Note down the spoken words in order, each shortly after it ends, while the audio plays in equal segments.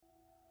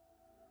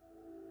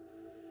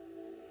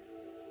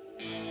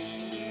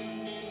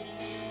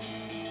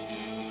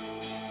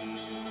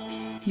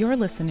You're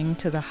listening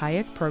to the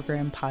Hayek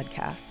Program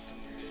podcast.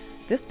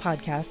 This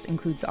podcast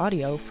includes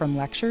audio from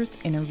lectures,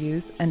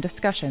 interviews, and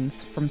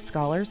discussions from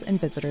scholars and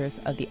visitors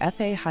of the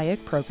F.A.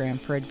 Hayek Program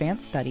for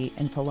Advanced Study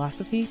in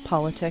Philosophy,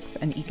 Politics,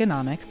 and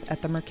Economics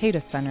at the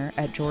Mercatus Center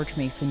at George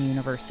Mason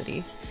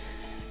University.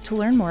 To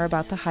learn more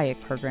about the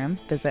Hayek Program,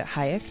 visit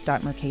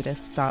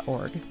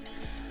hayek.mercatus.org.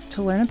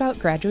 To learn about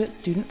graduate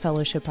student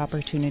fellowship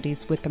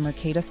opportunities with the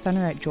Mercatus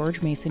Center at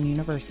George Mason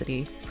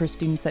University for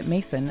students at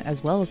Mason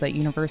as well as at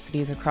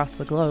universities across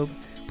the globe,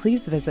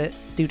 please visit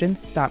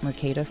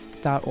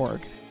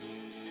students.mercatus.org.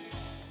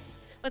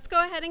 Let's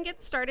go ahead and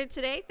get started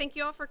today. Thank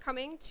you all for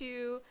coming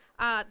to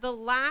the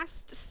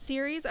last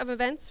series of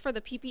events for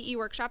the PPE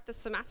workshop this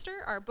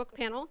semester, our book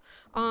panel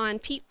on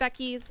Pete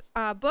Becky's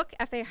book,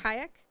 F.A.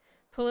 Hayek,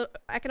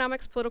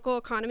 Economics, Political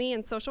Economy,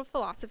 and Social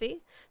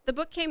Philosophy. The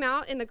book came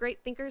out in the Great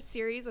Thinkers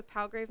series with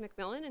Palgrave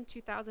Macmillan in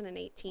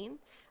 2018,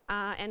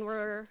 and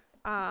we're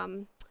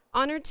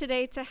honored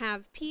today to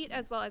have Pete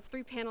as well as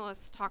three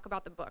panelists talk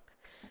about the book.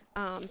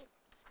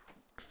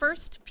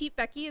 First, Pete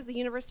Becky is the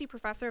University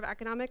Professor of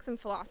Economics and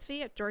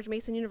Philosophy at George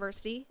Mason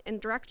University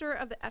and Director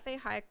of the F.A.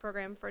 Hayek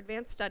Program for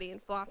Advanced Study in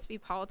Philosophy,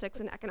 Politics,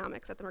 and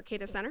Economics at the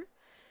Mercatus Center.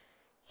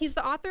 He's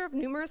the author of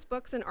numerous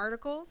books and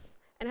articles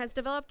and has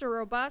developed a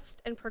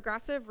robust and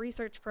progressive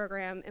research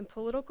program in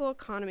political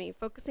economy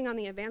focusing on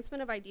the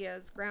advancement of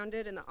ideas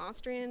grounded in the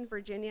Austrian,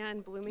 Virginia,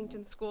 and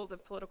Bloomington schools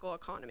of political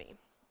economy.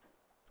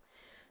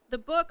 The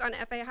book on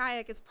F.A.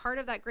 Hayek is part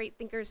of that Great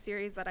Thinkers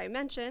series that I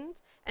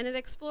mentioned, and it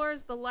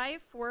explores the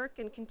life, work,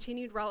 and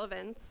continued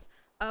relevance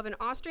of an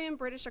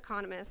Austrian-British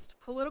economist,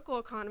 political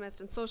economist,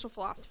 and social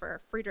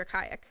philosopher, Friedrich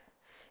Hayek.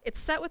 It's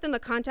set within the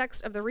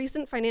context of the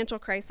recent financial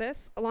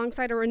crisis,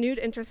 alongside a renewed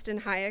interest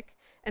in Hayek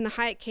and the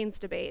Hayek-Keynes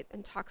debate,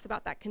 and talks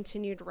about that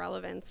continued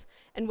relevance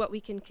and what we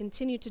can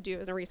continue to do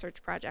in a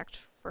research project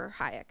for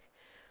Hayek.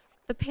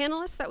 The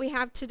panelists that we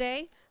have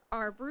today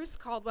are Bruce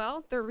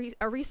Caldwell,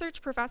 a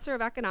research professor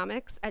of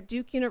economics at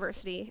Duke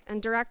University and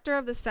director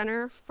of the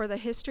Center for the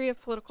History of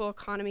Political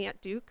Economy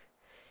at Duke.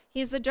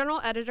 He is the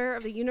general editor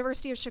of the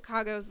University of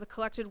Chicago's The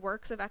Collected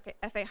Works of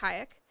F.A.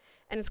 Hayek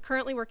and is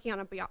currently working on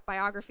a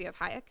biography of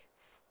Hayek.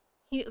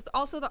 He is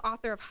also the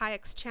author of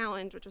Hayek's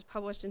Challenge, which was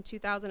published in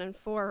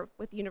 2004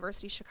 with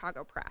University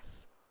Chicago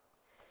Press.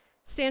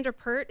 Sandra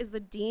Pert is the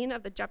dean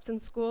of the Jepson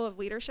School of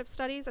Leadership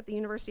Studies at the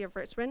University of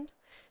Richmond.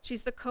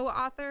 She's the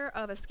co-author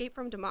of Escape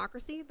from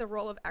Democracy, The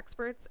Role of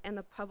Experts and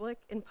the Public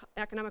in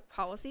Economic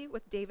Policy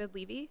with David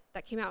Levy,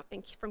 that came out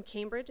from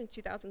Cambridge in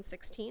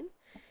 2016.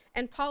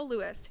 And Paul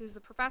Lewis, who's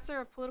the professor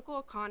of political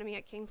economy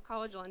at King's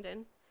College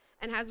London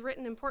and has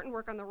written important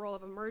work on the role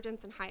of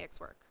emergence in Hayek's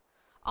work.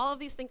 All of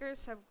these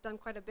thinkers have done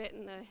quite a bit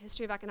in the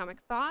history of economic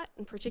thought,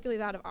 and particularly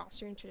that of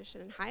Austrian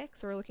tradition and Hayek,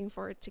 so we're looking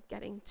forward to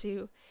getting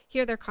to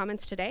hear their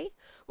comments today.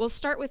 We'll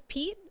start with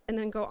Pete, and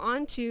then go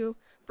on to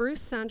Bruce,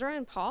 Sandra,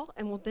 and Paul,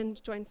 and we'll then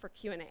join for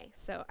Q&A.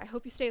 So I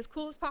hope you stay as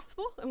cool as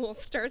possible, and we'll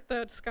start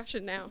the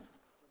discussion now.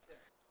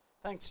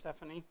 Thanks,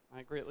 Stephanie.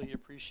 I greatly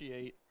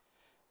appreciate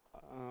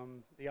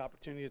the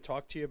opportunity to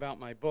talk to you about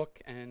my book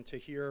and to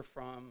hear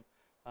from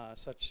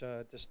such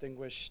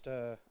distinguished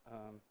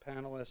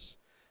panelists.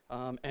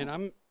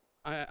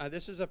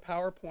 This is a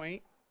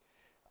PowerPoint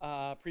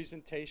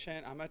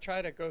presentation. I'm going to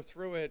try to go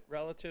through it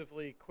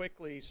relatively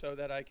quickly so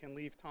that I can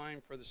leave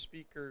time for the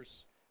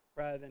speakers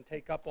rather than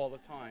take up all the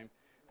time.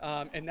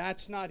 And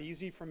that's not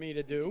easy for me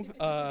to do.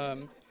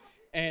 So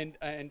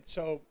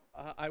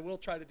I will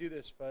try to do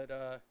this,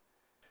 but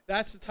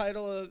that's the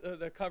title of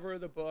the cover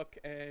of the book,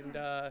 and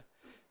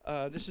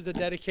this is the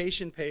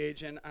dedication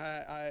page. And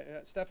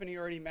Stephanie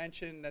already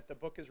mentioned that the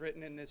book is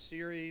written in this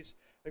series,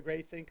 The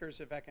Great Thinkers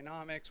of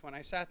Economics. When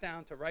I sat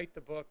down to write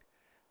the book,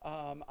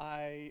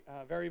 I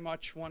very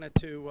much wanted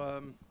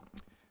to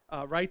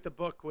write the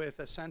book with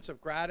a sense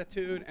of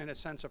gratitude and a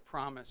sense of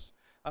promise.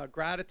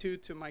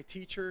 Gratitude to my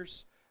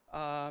teachers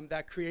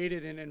that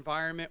created an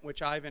environment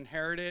which I've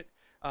inherited.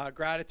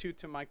 Gratitude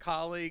to my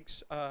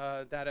colleagues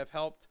that have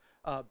helped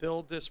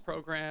build this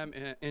program,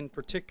 in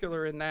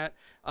particular in that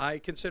I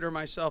consider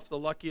myself the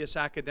luckiest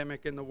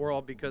academic in the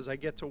world because I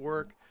get to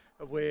work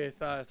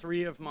with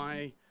three of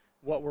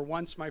what were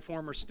once my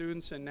former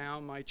students and now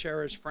my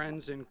cherished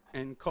friends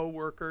and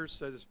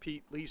co-workers, as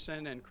Pete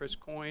Leeson and Chris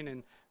Coyne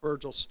and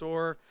Virgil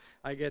Storr.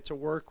 I get to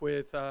work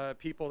with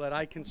people that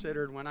I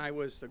considered when I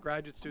was the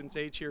graduate student's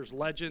age here's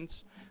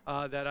legends,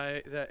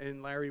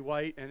 in Larry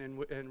White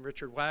and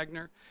Richard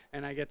Wagner.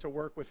 And I get to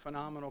work with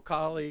phenomenal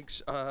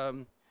colleagues,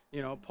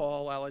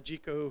 Paul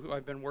Alagico, who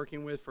I've been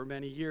working with for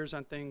many years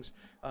on things,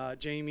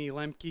 Jamie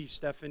Lemke,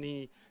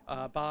 Stephanie,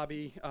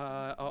 Bobby,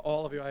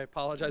 all of you. I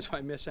apologize if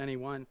I miss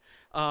anyone.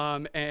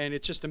 And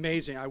it's just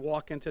amazing. I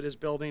walk into this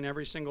building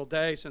every single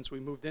day since we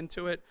moved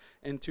into it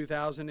in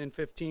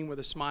 2015 with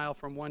a smile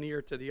from one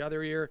ear to the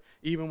other ear.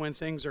 Even when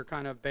things are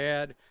kind of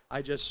bad,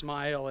 I just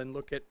smile and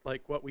look at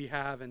like what we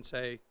have and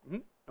say,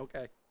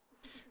 okay.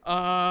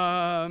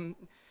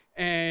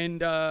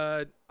 And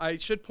I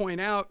should point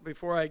out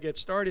before I get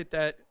started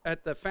that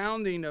at the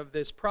founding of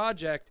this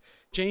project,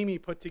 Jamie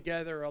put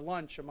together a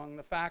lunch among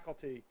the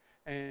faculty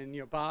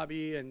and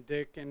Bobby and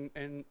Dick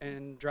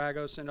and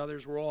Dragos and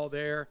others were all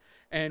there,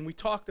 and we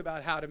talked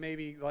about how to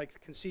maybe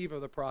conceive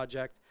of the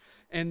project.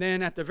 And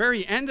then at the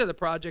very end of the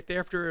project,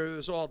 after it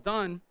was all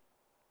done,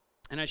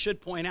 and I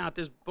should point out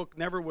this book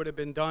never would have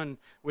been done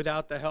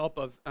without the help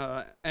of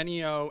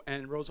Ennio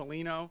and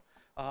Rosalino,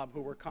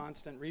 who were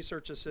constant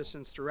research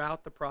assistants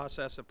throughout the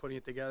process of putting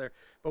it together.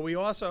 But we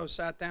also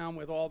sat down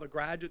with all the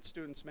graduate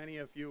students. Many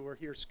of you were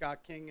here,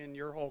 Scott King and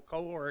your whole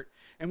cohort,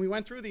 and we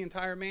went through the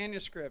entire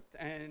manuscript,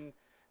 and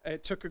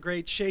it took a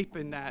great shape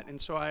in that. And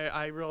so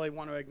I really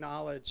want to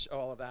acknowledge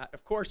all of that.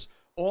 Of course,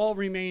 all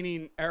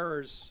remaining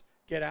errors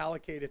get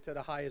allocated to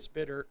the highest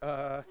bidder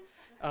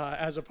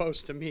as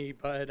opposed to me.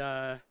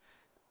 But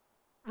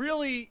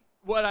really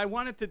what I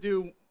wanted to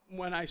do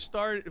when I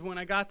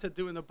got to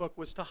doing the book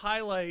was to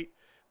highlight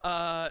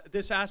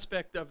this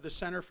aspect of the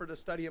Center for the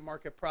Study of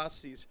Market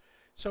Processes.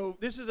 So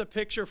this is a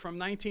picture from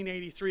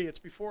 1983. It's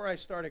before I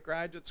started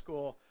graduate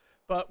school.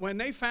 But when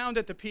they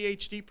founded the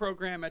PhD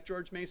program at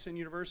George Mason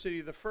University,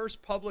 the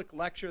first public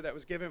lecture that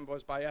was given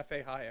was by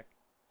F.A.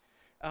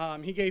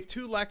 Hayek. He gave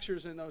 2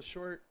 lectures in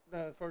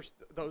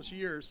those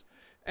years.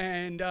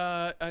 And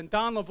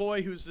Don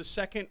Lavoie, who's the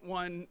second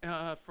one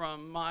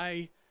from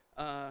my,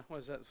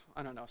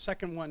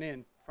 second one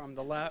in from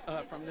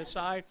the from this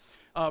side,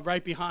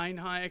 right behind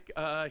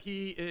Hayek.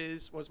 He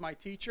was my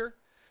teacher,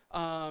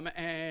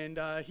 and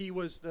he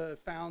was the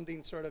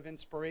founding sort of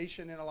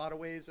inspiration in a lot of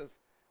ways of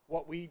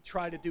what we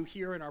try to do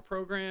here in our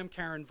program.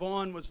 Karen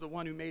Vaughn was the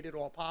one who made it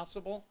all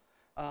possible,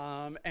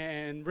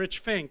 and Rich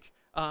Fink,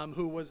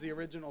 who was the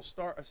original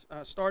start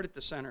at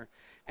the center.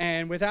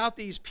 And without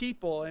these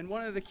people, and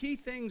one of the key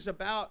things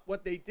about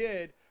what they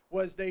did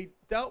was they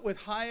dealt with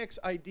Hayek's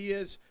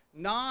ideas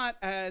not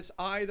as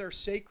either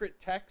sacred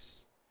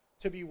texts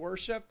to be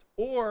worshipped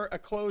or a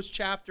closed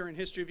chapter in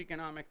history of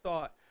economic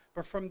thought.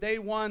 But from day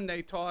one,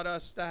 they taught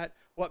us that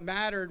what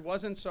mattered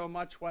wasn't so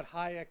much what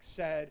Hayek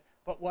said,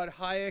 but what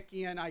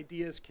Hayekian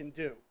ideas can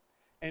do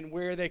and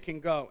where they can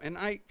go. And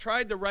I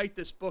tried to write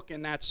this book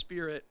in that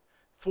spirit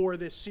for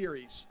this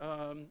series.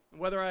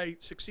 Whether I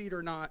succeed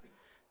or not,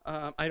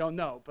 I don't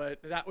know,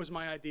 but that was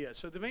my idea.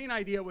 So the main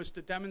idea was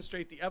to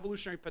demonstrate the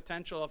evolutionary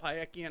potential of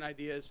Hayekian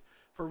ideas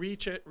for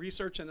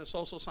research in the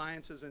social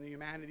sciences and the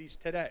humanities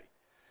today.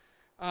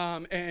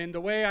 And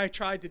the way I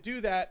tried to do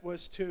that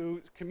was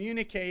to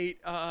communicate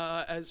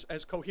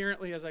as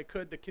coherently as I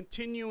could the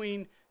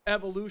continuing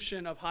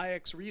evolution of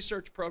Hayek's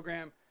research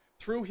program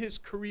through his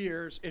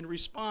careers in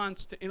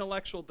response to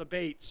intellectual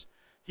debates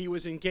he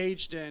was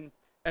engaged in,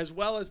 as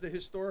well as the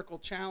historical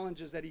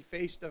challenges that he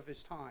faced of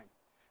his time.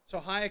 So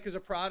Hayek is a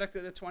product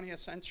of the 20th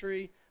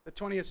century. The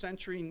 20th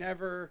century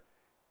never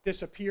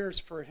disappears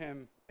for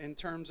him in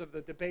terms of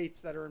the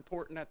debates that are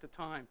important at the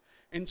time.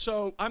 And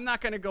so I'm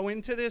not going to go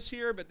into this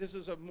here, but this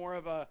is more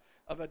of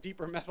a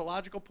deeper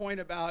methodological point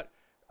about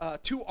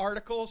 2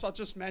 articles. I'll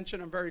just mention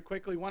them very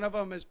quickly. One of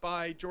them is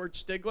by George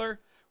Stigler,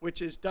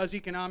 which is Does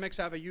Economics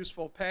Have a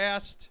Useful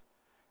Past?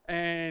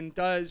 And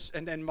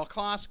then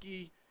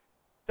McCloskey,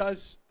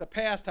 Does the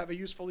Past Have a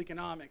Useful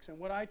Economics? And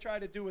what I try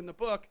to do in the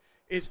book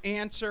is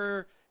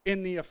answer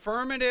in the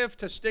affirmative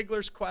to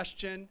Stigler's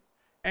question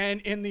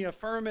and in the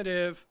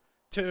affirmative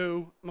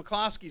to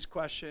McCloskey's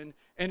question,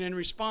 and in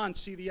response,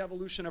 see the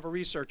evolution of a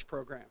research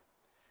program.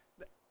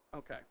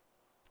 Okay.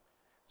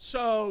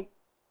 So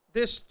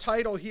this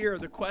title here,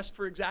 The Quest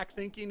for Exact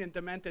Thinking in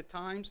Demented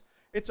Times,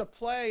 it's a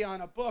play on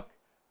a book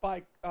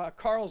by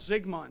Carl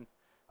Zygmunt,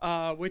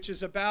 which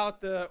is about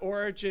the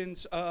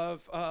origins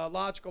of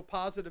logical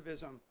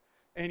positivism.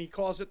 And he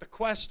calls it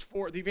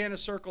the Vanna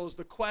Circle is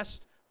the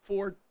quest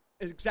for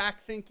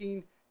exact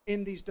thinking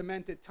in these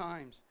demented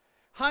times.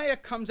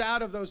 Hayek comes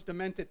out of those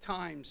demented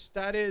times.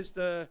 That is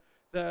the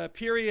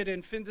period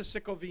in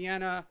Findersicle,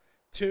 Vienna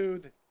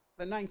to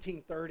the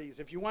 1930s.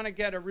 If you want to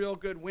get a real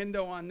good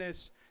window on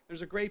this,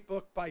 there's a great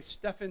book by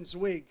Stefan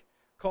Zweig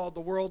called The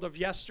World of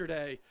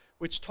Yesterday,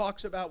 which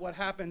talks about what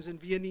happens in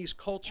Viennese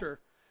culture.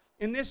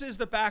 And this is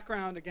the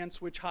background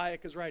against which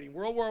Hayek is writing.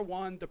 World War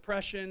I,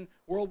 Depression,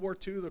 World War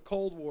II, the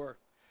Cold War.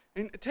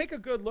 And take a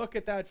good look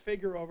at that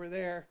figure over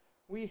there.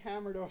 We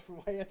hammered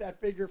away at that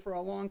figure for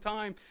a long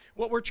time.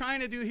 What we're trying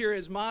to do here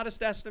is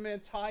modest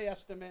estimates, high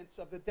estimates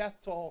of the death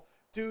toll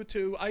due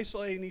to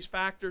isolating these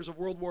factors of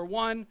World War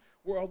I,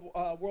 World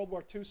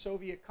War II,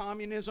 Soviet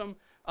communism,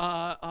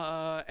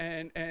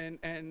 and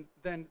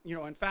then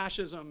and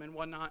fascism and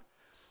whatnot.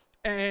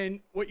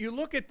 And what you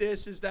look at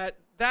this is that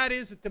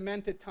is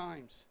demented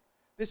times.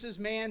 This is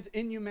man's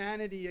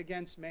inhumanity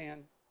against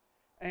man,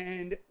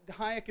 and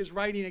Hayek is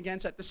writing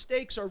against that. The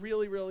stakes are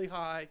really, really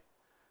high.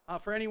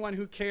 For anyone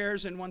who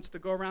cares and wants to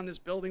go around this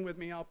building with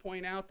me, I'll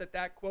point out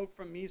that quote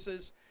from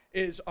Mises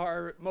is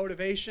our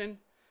motivation.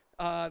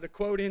 The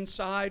quote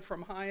inside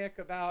from Hayek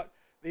about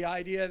the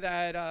idea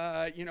that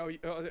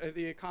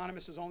the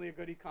economist is only a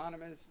good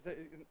economist.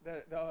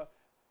 The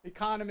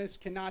economist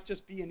cannot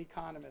just be an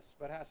economist,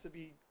 but has to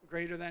be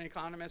greater than an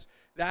economist.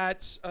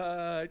 That's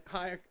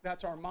Hayek.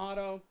 That's our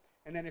motto.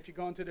 And then if you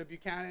go into the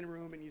Buchanan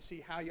room and you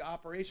see how you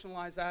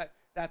operationalize that,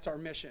 that's our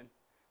mission.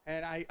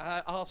 And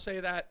I'll say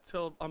that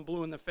till I'm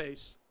blue in the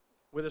face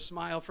with a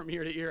smile from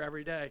ear to ear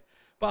every day.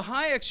 But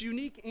Hayek's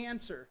unique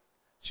answer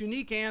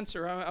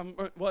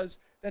was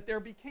that there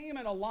became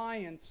an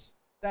alliance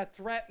that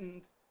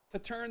threatened to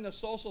turn the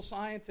social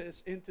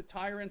scientists into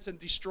tyrants and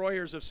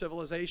destroyers of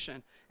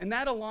civilization. And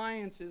that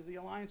alliance is the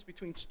alliance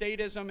between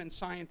statism and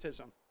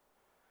scientism.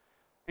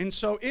 And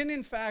so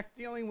in fact,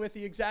 dealing with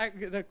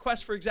the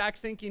quest for exact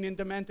thinking in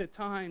demented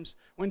times,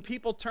 when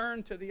people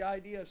turned to the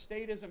idea of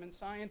statism and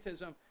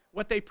scientism,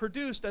 what they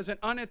produced as an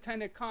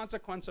unintended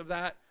consequence of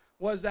that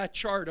was that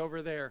chart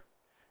over there.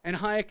 And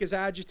Hayek is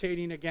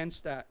agitating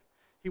against that.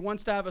 He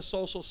wants to have a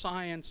social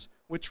science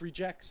which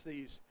rejects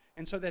these.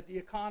 And so that the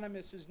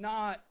economist is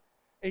not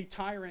a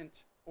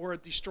tyrant or a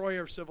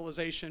destroyer of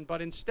civilization,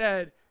 but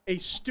instead a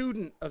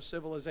student of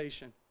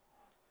civilization.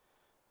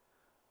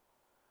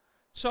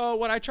 So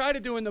what I try to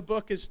do in the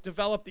book is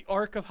develop the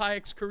arc of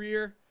Hayek's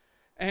career.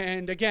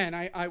 And again,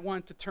 I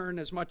want to turn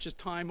as much as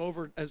time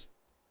over as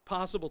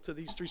possible to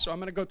these three, so I'm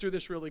going to go through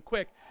this really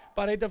quick.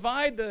 But I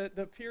divide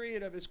the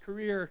period of his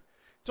career.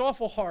 It's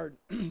awful hard,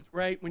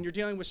 right, when you're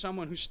dealing with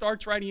someone who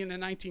starts writing in the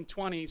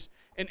 1920s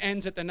and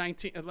ends at the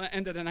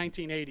end of the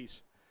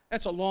 1980s.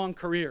 That's a long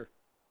career,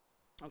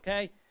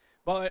 okay?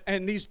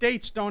 And these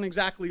dates don't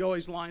exactly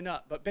always line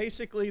up. But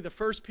basically, the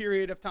first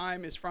period of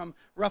time is from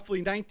roughly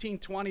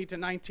 1920 to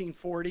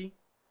 1940,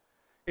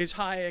 is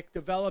Hayek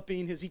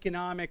developing his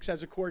economics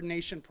as a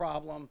coordination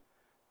problem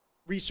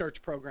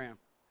research program.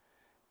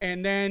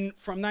 And then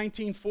from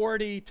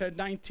 1940 to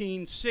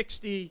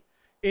 1960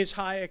 is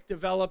Hayek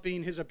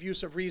developing his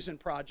abuse of reason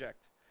project.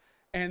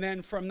 And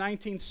then from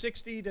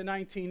 1960 to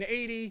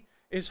 1980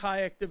 is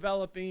Hayek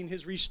developing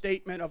his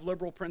restatement of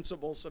liberal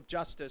principles of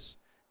justice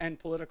and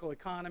political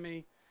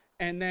economy.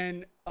 And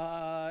then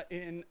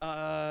in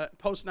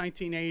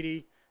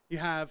post-1980, you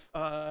have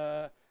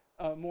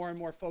more and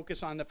more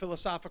focus on the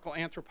philosophical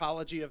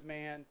anthropology of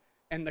man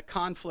and the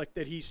conflict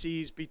that he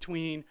sees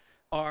between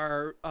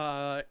our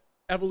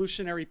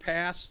evolutionary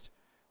past,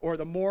 or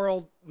the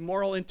moral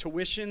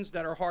intuitions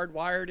that are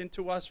hardwired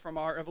into us from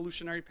our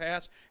evolutionary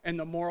past, and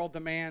the moral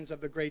demands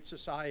of the great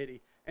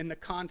society, and the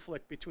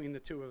conflict between the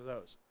two of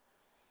those.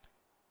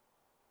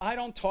 I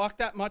don't talk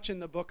that much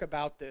in the book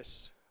about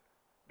this,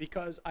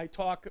 because I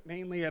talk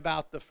mainly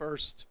about the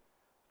first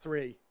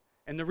three.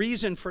 And the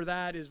reason for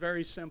that is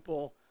very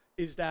simple,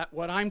 is that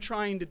what I'm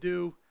trying to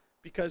do,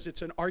 because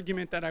it's an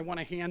argument that I want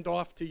to hand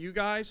off to you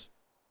guys,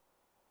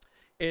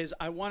 is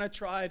I want to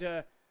try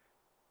to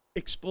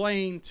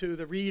explain to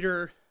the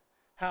reader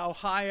how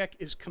Hayek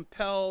is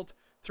compelled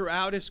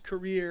throughout his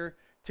career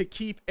to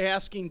keep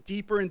asking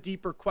deeper and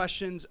deeper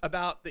questions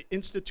about the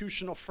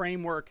institutional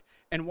framework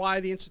and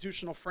why the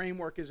institutional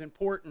framework is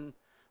important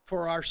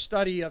for our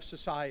study of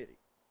society.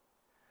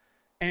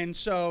 And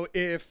so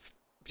if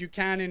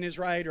Buchanan is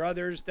right, or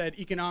others, that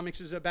economics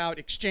is about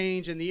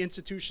exchange and the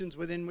institutions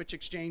within which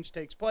exchange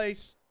takes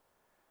place,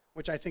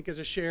 which I think is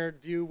a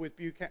shared view with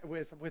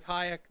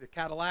Hayek, the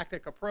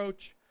catalactic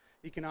approach.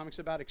 Economics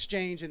about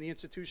exchange and the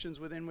institutions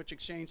within which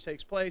exchange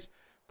takes place.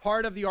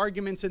 Part of the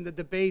arguments in the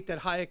debate that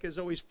Hayek is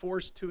always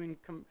forced to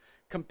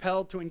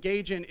compelled to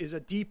engage in is a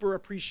deeper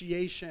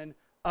appreciation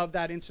of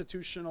that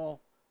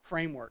institutional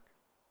framework.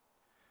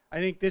 I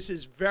think this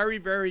is very,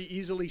 very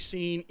easily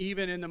seen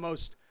even in the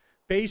most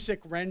basic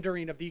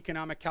rendering of the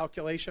economic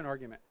calculation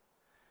argument.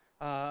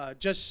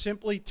 Just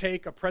simply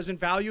take a present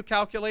value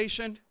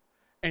calculation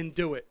and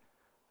do it.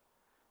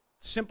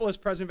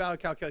 Simplest present value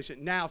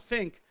calculation. Now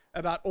think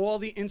about all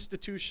the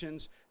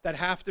institutions that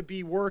have to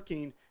be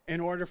working in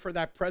order for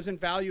that present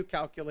value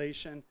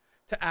calculation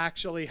to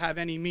actually have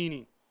any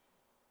meaning.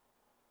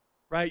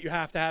 Right? You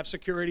have to have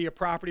security of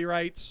property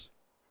rights,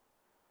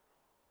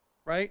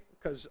 right?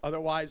 Because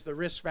otherwise the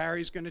risk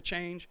value is going to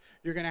change.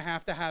 You're going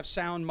to have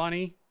sound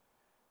money.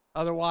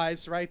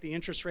 Otherwise, right, the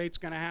interest rate's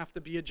going to have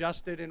to be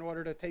adjusted in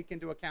order to take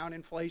into account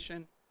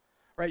inflation.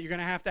 Right? You're going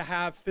to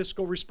have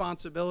fiscal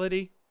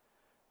responsibility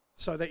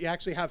so that you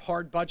actually have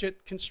hard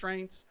budget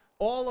constraints.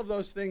 All of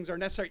those things are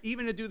necessary,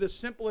 even to do the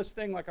simplest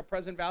thing like a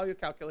present value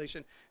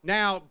calculation.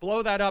 Now,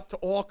 blow that up to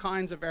all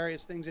kinds of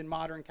various things in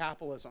modern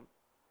capitalism.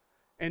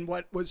 And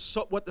what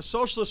the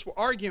socialists were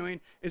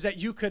arguing is that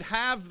you could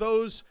have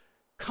those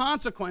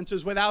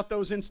consequences without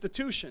those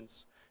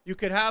institutions. You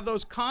could have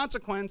those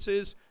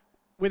consequences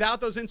without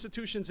those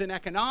institutions in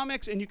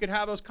economics, and you could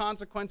have those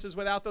consequences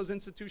without those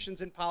institutions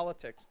in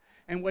politics.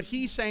 And what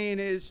he's saying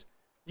is,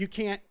 you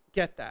can't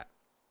get that.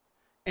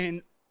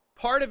 And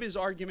part of his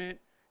argument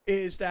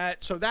is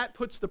that, so that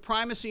puts the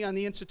primacy on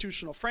the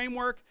institutional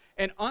framework,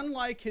 and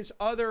unlike his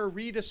other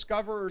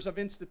rediscoverers of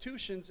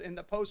institutions in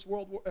the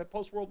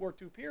post-World War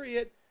II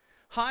period,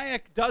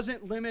 Hayek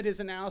doesn't limit his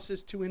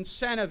analysis to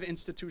incentive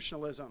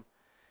institutionalism.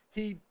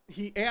 He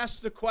asks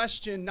the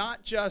question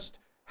not just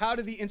how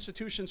do the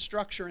institutions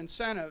structure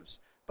incentives,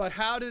 but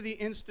how do the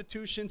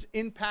institutions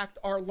impact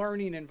our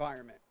learning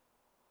environment?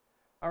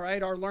 All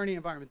right, our learning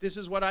environment. This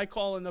is what I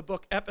call in the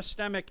book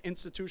epistemic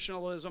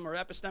institutionalism, or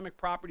epistemic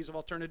properties of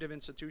alternative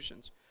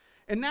institutions.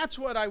 And that's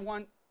what I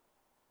want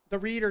the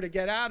reader to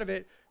get out of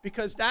it,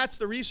 because that's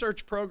the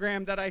research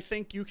program that I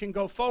think you can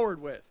go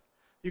forward with.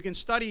 You can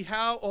study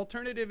how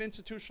alternative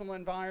institutional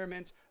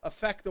environments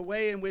affect the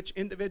way in which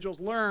individuals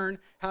learn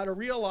how to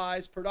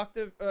realize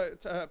productive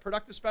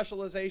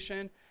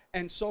specialization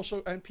and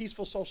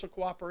peaceful social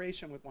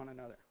cooperation with one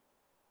another.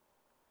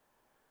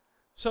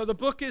 So the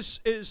book is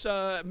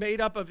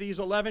made up of these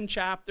 11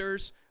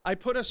 chapters. I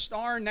put a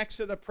star next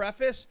to the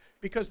preface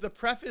because the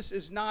preface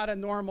is not a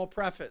normal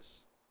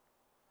preface.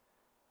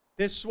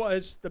 This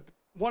was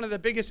one of the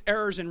biggest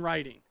errors in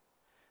writing.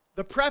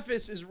 The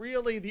preface is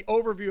really the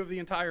overview of the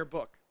entire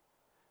book.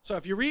 So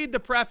if you read the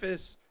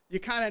preface,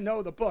 you kind of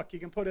know the book. You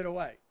can put it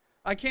away.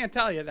 I can't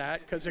tell you that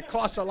because it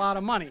costs a lot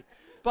of money.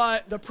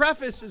 But the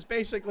preface is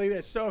basically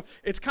this. So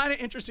it's kind of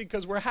interesting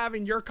because we're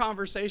having your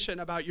conversation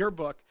about your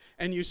book,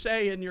 and you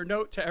say in your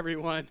note to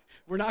everyone,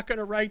 we're not going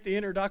to write the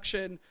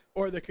introduction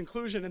or the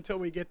conclusion until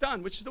we get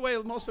done, which is the way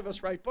most of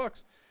us write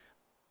books.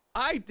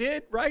 I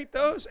did write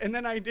those, and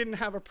then I didn't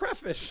have a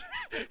preface.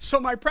 So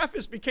my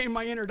preface became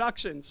my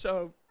introduction.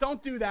 So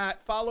don't do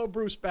that. Follow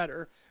Bruce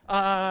better.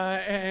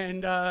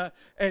 And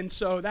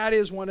so that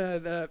is one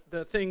of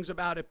the things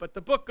about it. But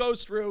the book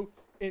goes through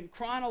in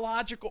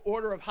chronological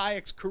order of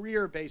Hayek's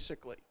career,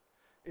 basically.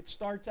 It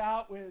starts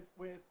out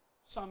with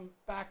some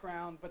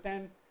background, but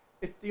then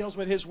it deals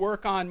with his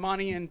work on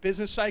money and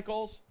business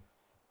cycles.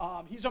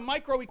 He's a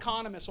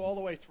microeconomist all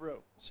the way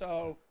through.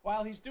 So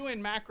while he's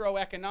doing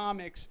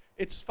macroeconomics,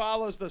 it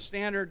follows the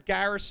standard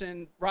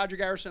Roger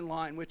Garrison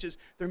line, which is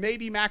there may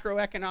be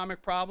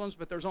macroeconomic problems,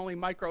 but there's only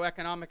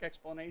microeconomic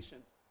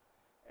explanations.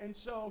 And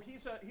so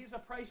he's a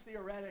price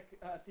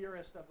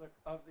theorist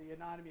of the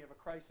anatomy of a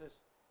crisis.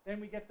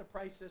 Then we get the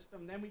price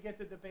system. Then we get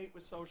the debate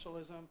with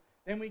socialism.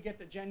 Then we get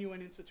the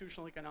genuine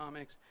institutional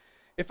economics.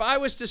 If I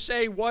was to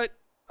say what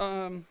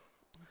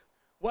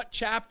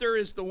chapter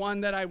is the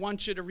one that I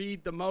want you to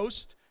read the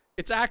most,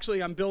 it's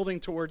actually I'm building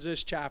towards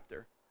this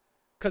chapter.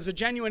 Because the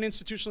genuine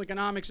institutional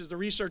economics is the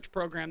research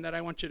program that I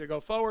want you to go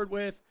forward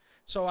with.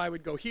 So I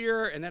would go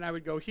here, and then I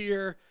would go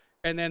here,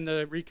 and then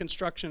the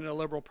reconstruction of the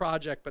liberal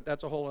project, but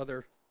that's a whole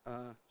other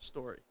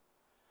story.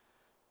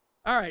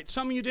 All right,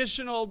 some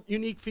additional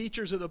unique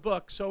features of the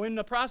book. So in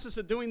the process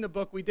of doing the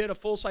book, we did a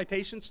full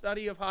citation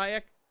study of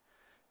Hayek.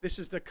 This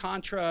is the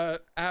Contra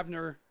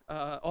Avner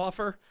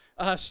offer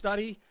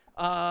study,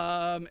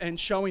 and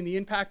showing the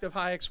impact of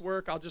Hayek's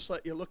work. I'll just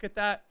let you look at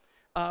that.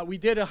 We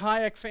did a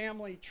Hayek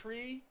family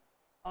tree.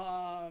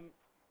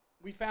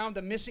 We found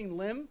a missing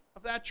limb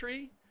of that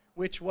tree,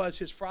 which was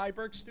his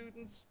Freiburg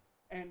students,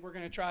 and we're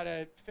going to try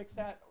to fix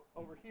that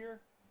over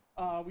here.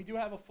 We do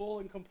have a full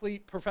and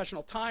complete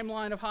professional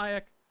timeline of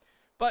Hayek.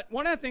 But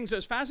one of the things that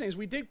was fascinating is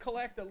we did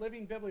collect a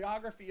living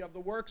bibliography of the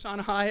works on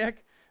Hayek.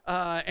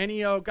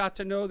 NEO got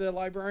to know the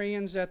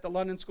librarians at the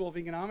London School of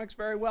Economics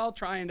very well,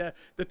 trying to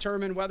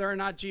determine whether or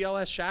not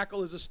GLS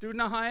Shackle is a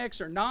student of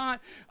Hayek's or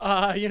not,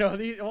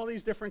 all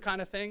these different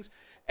kind of things.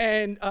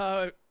 And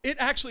it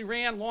actually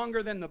ran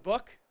longer than the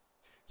book,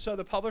 so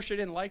the publisher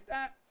didn't like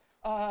that.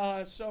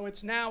 So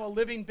it's now a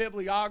living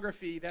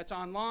bibliography that's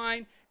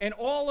online. And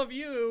all of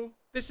you,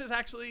 this is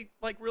actually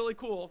like really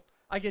cool.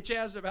 I get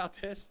jazzed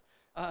about this.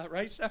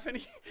 Right,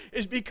 Stephanie?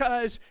 Is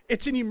because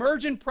it's an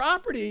emergent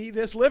property,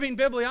 this living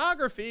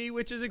bibliography,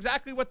 which is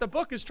exactly what the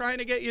book is trying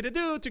to get you to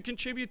do to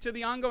contribute to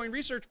the ongoing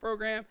research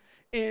program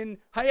in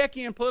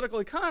Hayekian political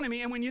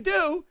economy. And when you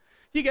do,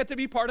 you get to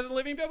be part of the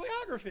living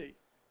bibliography.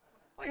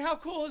 Like, how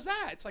cool is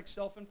that? It's like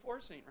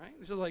self-enforcing, right?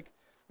 This is like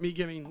me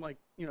giving,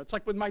 it's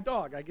like with my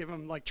dog. I give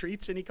him like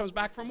treats and he comes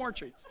back for more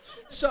treats.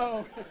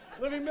 So,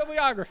 living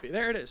bibliography,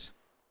 there it is.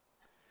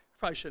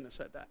 Probably shouldn't have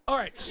said that. All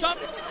right,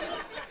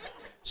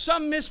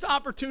 some missed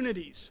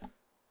opportunities.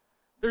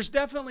 There's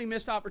definitely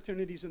missed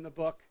opportunities in the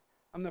book.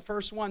 I'm the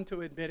first one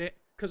to admit it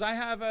because I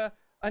have a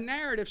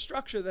narrative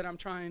structure that I'm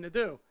trying to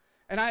do.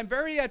 And I'm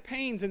very at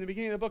pains in the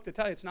beginning of the book to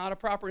tell you it's not a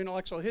proper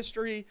intellectual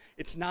history.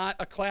 It's not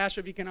a clash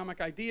of economic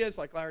ideas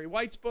like Larry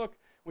White's book,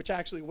 which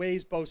actually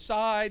weighs both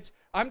sides.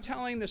 I'm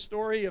telling the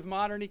story of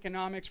modern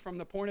economics from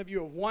the point of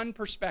view of one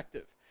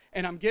perspective.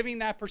 And I'm giving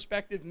that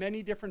perspective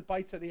many different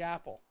bites of the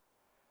apple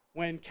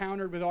when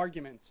countered with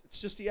arguments. It's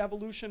just the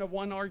evolution of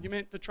one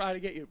argument to try to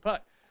get you.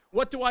 But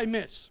what do I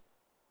miss?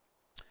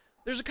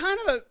 There's a kind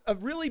of a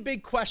really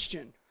big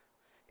question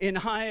in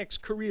Hayek's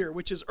career,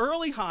 which is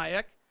early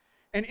Hayek,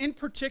 and in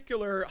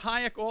particular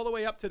Hayek all the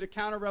way up to the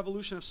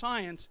counter-revolution of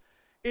science,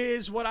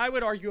 is what I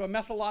would argue a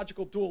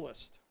methodological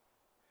dualist,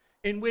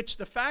 in which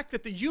the fact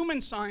that the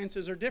human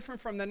sciences are different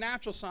from the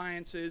natural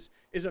sciences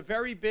is a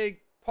very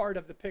big part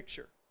of the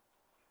picture.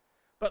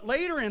 But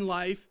later in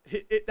life,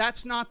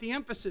 that's not the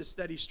emphasis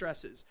that he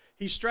stresses.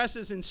 He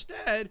stresses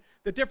instead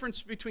the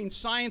difference between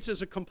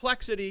sciences of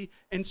complexity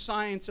and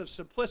science of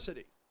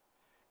simplicity.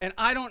 And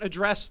I don't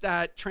address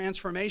that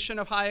transformation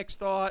of Hayek's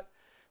thought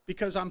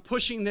because I'm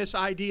pushing this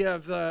idea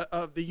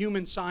of the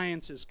human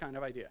sciences kind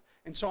of idea.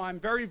 And so I'm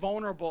very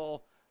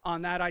vulnerable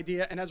on that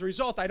idea. And as a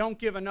result, I don't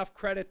give enough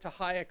credit to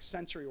Hayek's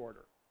sensory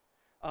order,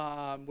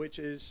 which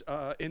is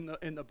in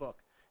the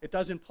book. It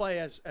doesn't play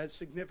as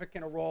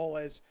significant a role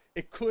as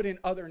it could in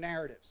other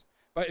narratives.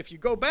 But if you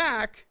go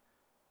back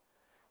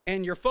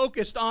and you're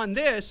focused on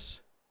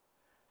this,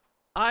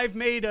 I've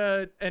made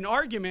an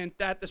argument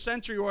that the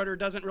sensory order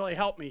doesn't really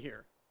help me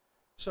here.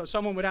 So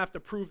someone would have to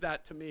prove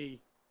that to me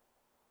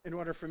in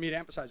order for me to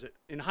emphasize it.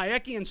 In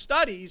Hayekian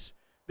studies,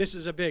 this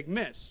is a big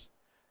miss.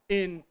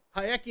 In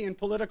Hayekian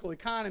political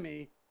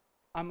economy,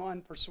 I'm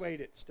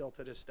unpersuaded still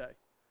to this day.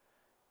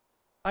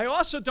 I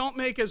also don't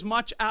make as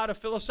much out of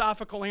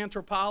philosophical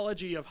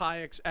anthropology of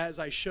Hayek's as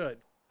I should.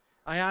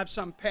 I have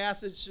some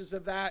passages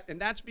of that, and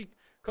that's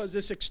because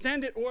this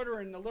extended order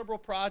in the liberal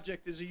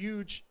project is a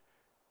huge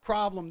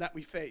problem that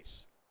we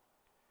face.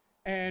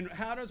 And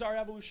how does our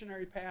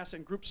evolutionary past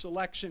and group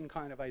selection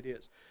kind of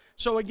ideas?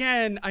 So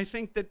again, I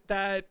think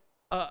that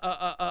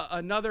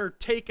another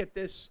take at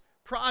this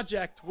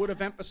project would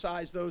have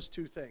emphasized those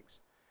two things.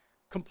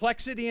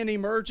 Complexity and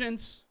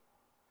emergence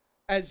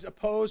as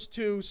opposed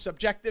to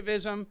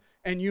subjectivism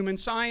and human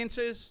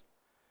sciences,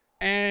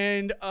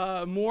 and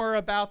more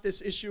about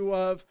this issue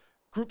of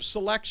group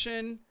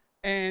selection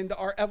and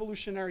our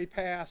evolutionary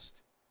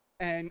past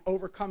and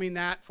overcoming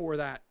that for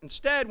that.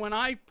 Instead, when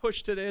I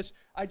push to this,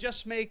 I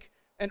just make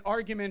an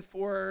argument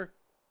for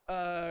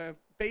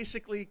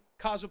basically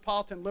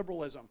cosmopolitan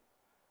liberalism,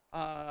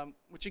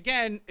 which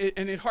again,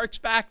 it harks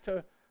back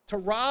to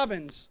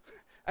Robbins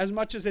as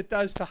much as it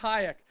does to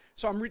Hayek.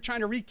 So I'm trying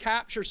to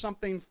recapture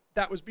something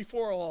that was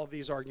before all of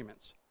these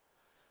arguments.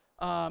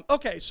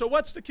 Okay, so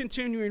what's the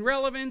continuing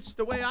relevance?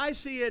 The way I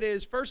see it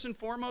is, first and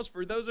foremost,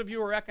 for those of you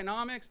who are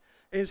economics,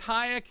 is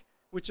Hayek,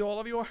 which all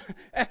of you are,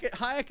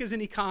 Hayek is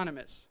an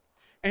economist.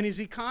 And he's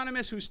an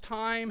economist whose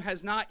time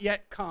has not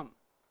yet come.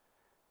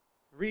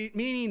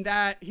 Meaning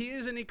that he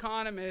is an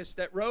economist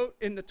that wrote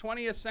in the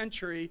 20th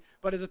century,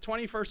 but is a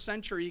 21st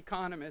century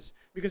economist,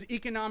 because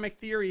economic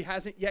theory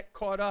hasn't yet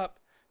caught up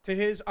to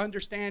his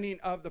understanding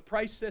of the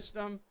price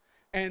system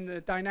and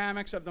the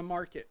dynamics of the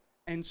market.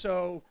 And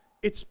so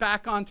it's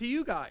back onto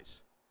you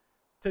guys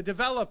to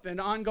develop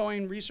an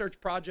ongoing research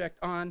project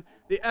on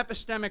the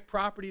epistemic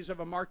properties of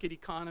a market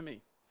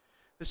economy.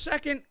 The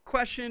second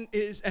question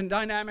is, and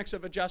dynamics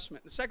of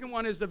adjustment. The second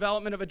one is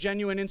development of a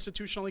genuine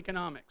institutional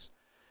economics.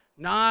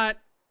 Not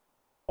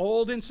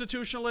old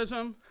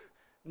institutionalism,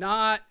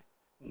 not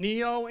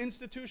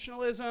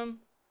neo-institutionalism,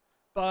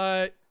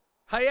 but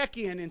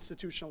Hayekian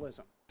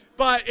institutionalism.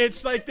 But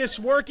it's like this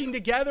working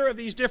together of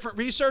these different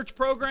research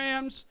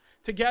programs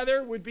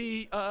together would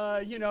be,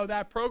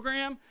 that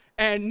program.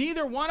 And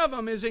neither one of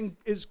them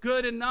is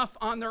good enough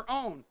on their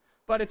own.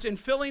 But it's in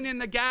filling in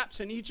the gaps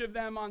in each of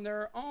them on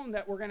their own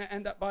that we're going to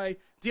end up by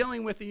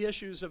dealing with the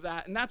issues of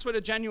that. And that's what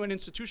a genuine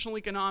institutional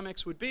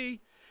economics would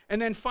be.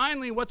 And then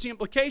finally, what's the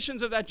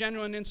implications of that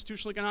genuine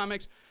institutional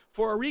economics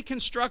for a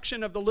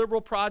reconstruction of the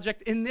liberal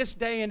project in this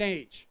day and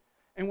age?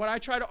 And what I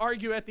try to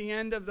argue at the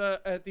end of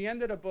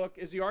the book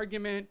is the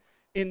argument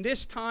in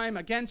this time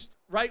against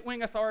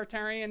right-wing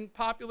authoritarian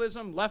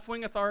populism,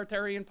 left-wing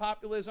authoritarian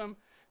populism,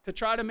 to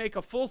try to make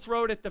a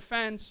full-throated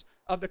defense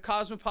of the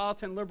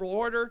cosmopolitan liberal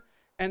order,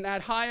 and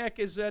that Hayek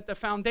is at the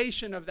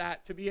foundation of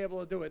that to be able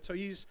to do it. So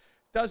he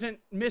doesn't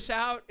miss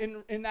out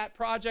in that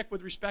project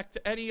with respect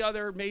to any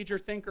other major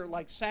thinker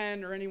like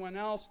Sen or anyone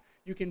else.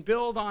 You can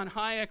build on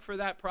Hayek for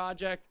that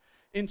project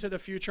into the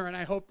future, and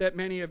I hope that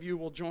many of you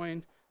will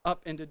join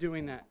up into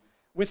doing that.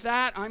 With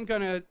that, I'm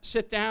going to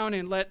sit down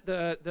and let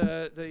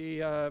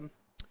the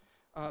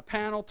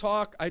panel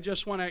talk. I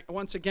just want to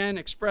once again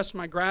express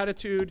my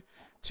gratitude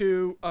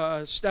to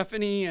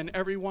Stephanie and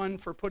everyone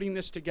for putting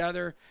this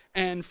together,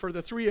 and for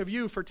the three of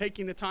you for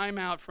taking the time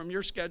out from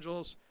your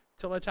schedules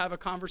to let's have a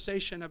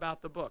conversation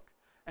about the book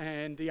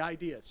and the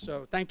ideas.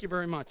 So thank you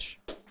very much.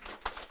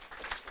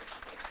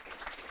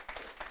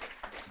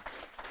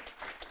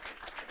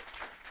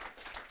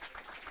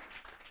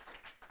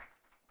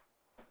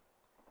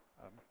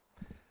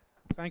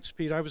 Thanks,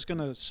 Pete. I was going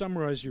to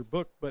summarize your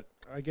book, but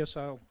I guess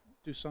I'll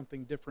do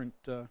something different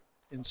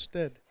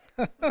instead.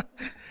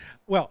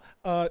 Well,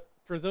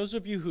 for those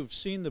of you who've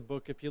seen the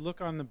book, if you look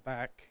on the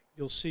back,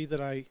 you'll see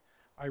that I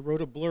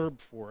wrote a blurb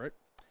for it.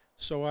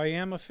 So I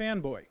am a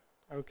fanboy,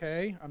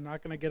 okay? I'm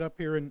not going to get up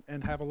here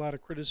and have a lot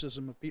of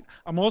criticism of Pete.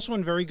 I'm also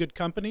in very good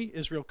company.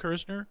 Israel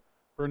Kirzner,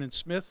 Vernon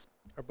Smith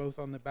are both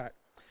on the back.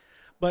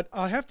 But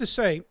I have to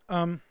say,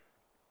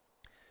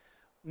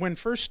 when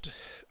first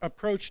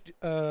approached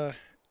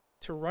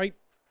to write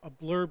a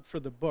blurb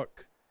for the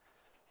book,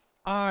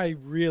 I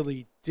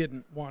really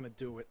didn't want to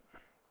do it,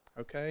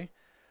 okay?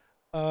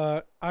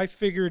 I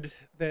figured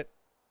that,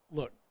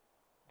 look,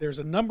 there's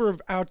a number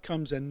of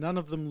outcomes and none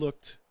of them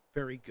looked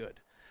very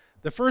good.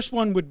 The first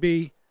one would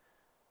be,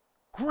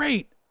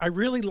 great, I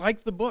really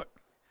like the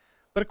book.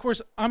 But of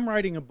course, I'm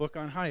writing a book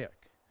on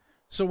Hayek.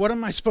 So what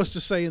am I supposed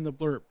to say in the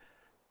blurb?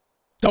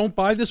 Don't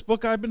buy this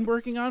book I've been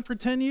working on for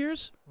 10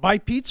 years? Buy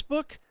Pete's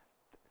book?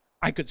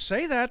 I could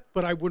say that,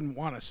 but I wouldn't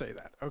want to say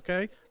that,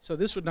 okay? So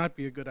this would not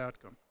be a good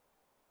outcome.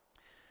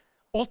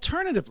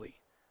 Alternatively,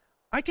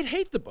 I could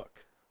hate the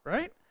book,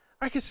 right?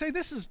 I could say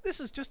this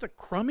is just a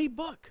crummy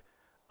book.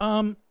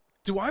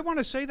 Do I want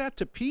to say that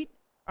to Pete?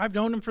 I've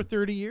known him for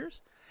 30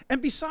 years.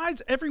 And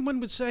besides, everyone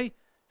would say,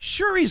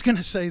 Sure, he's going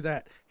to say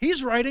that.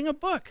 He's writing a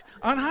book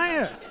on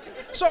Hayek.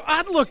 So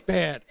I'd look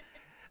bad.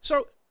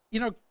 So,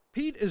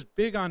 Pete is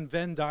big on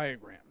Venn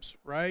diagrams,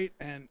 right?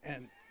 And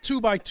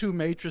 2x2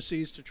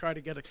 matrices to try to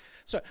get it.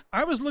 So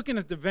I was looking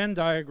at the Venn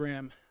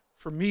diagram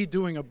for me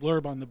doing a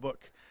blurb on the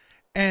book.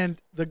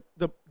 And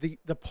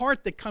the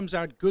part that comes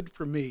out good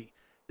for me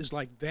is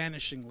like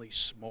vanishingly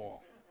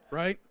small,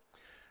 right?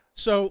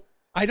 So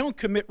I don't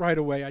commit right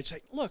away. I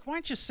say, look, why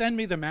don't you send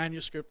me the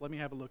manuscript? Let me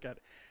have a look at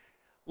it.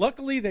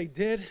 Luckily, they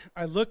did.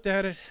 I looked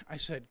at it. I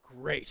said,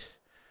 great.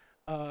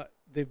 The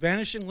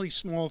vanishingly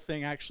small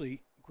thing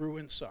actually grew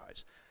in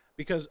size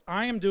because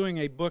I am doing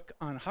a book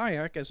on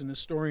Hayek as an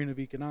historian of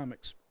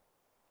economics.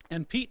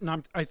 And Pete,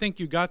 and I think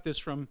you got this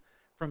from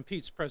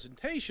Pete's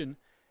presentation,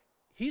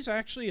 he's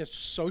actually a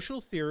social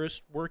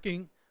theorist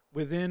working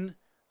within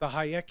the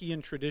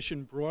Hayekian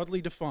tradition broadly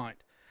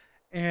defined.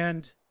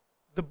 And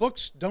the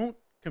books don't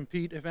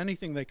compete. If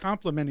anything, they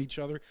complement each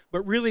other,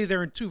 but really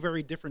they're in two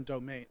very different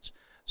domains.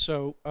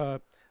 So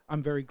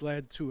I'm very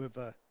glad to have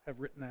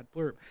written that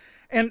blurb.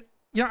 And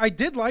I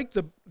did like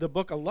the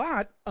book a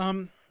lot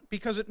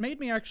because it made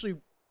me actually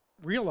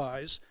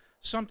realize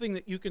something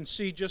that you can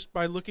see just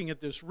by looking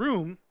at this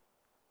room.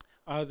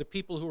 The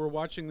people who are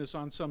watching this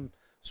on some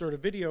sort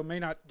of video may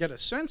not get a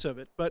sense of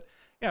it, but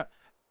yeah,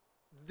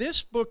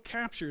 this book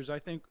captures, I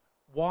think,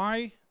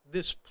 why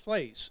this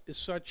place is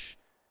such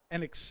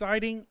an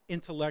exciting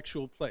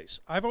intellectual place.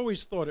 I've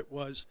always thought it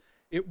was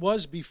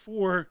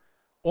before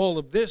all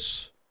of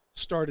this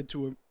started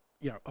to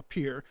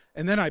appear,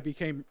 and then I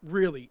became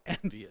really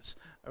envious.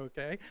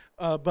 Okay,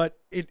 but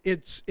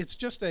it's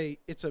just a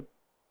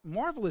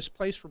marvelous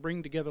place for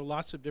bringing together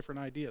lots of different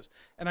ideas,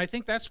 and I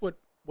think that's what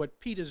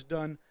Pete has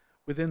done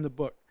within the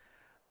book.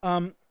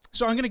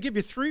 So I'm going to give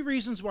you 3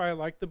 reasons why I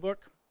like the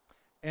book,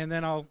 and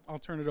then I'll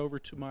turn it over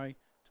to my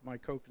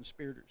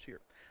co-conspirators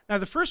here. Now,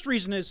 the first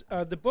reason is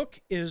the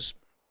book is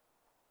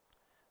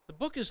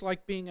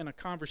like being in a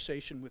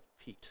conversation with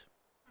Pete.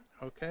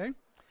 Okay.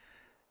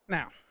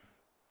 Now,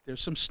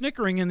 there's some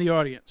snickering in the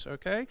audience.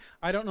 Okay.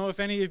 I don't know if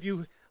any of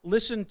you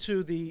listened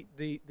to the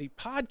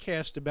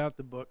podcast about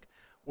the book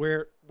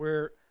where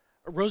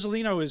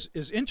Rosalino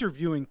is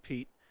interviewing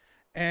Pete,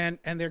 and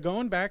they're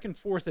going back and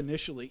forth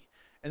initially.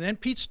 And then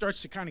Pete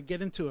starts to kind of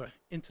get into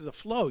the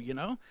flow,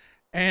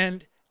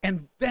 and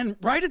then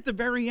right at the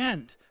very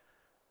end,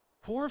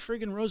 poor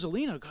friggin'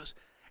 Rosalino goes,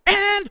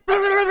 and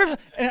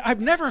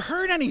I've never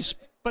heard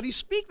anybody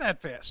speak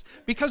that fast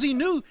because he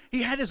knew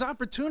he had his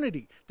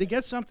opportunity to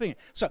get something.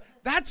 So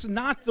that's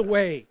not the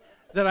way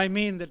that I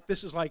mean that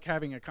this is like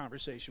having a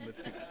conversation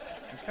with Pete.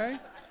 Okay,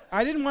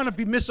 I didn't want to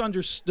be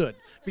misunderstood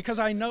because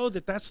I know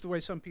that that's the way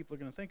some people are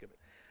going to think of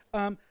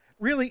it.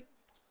 Really.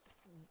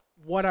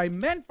 What I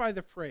meant by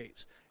the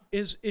phrase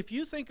is if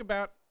you think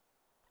about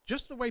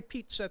just the way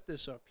Pete set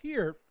this up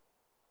here,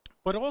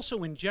 but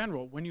also in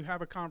general, when you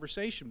have a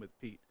conversation with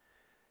Pete,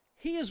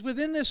 he is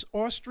within this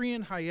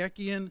Austrian,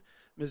 Hayekian,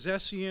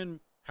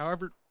 Misesian,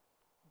 however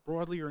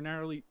broadly or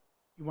narrowly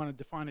you want to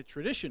define a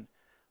tradition,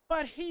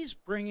 but he's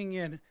bringing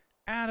in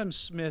Adam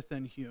Smith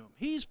and Hume.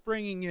 He's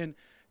bringing in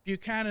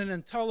Buchanan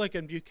and Tulloch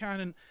and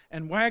Buchanan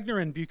and Wagner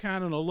and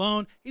Buchanan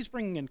alone. He's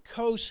bringing in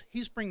Coase.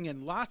 He's bringing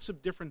in lots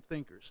of different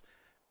thinkers.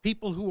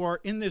 People who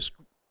are in this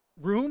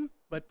room,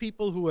 but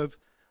people who have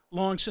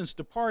long since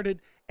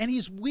departed, and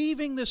he's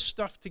weaving this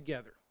stuff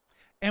together.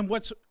 And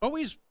what's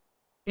always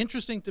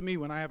interesting to me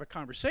when I have a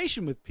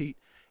conversation with Pete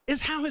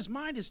is how his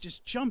mind is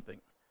just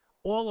jumping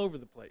all over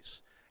the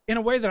place in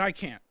a way that I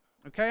can't.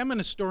 Okay, I'm an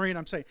historian.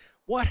 I'm saying,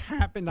 what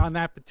happened on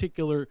that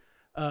particular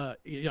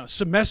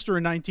semester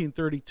in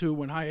 1932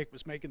 when Hayek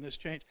was making this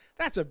change?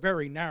 That's a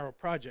very narrow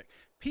project.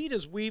 Pete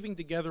is weaving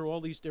together all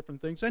these different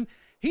things, and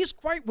he's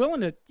quite willing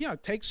to,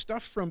 take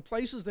stuff from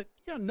places that,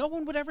 no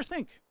one would ever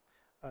think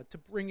to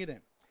bring it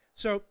in.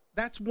 So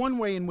that's one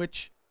way in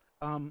which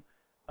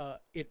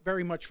it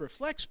very much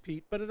reflects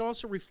Pete, but it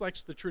also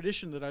reflects the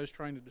tradition that I was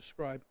trying to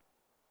describe,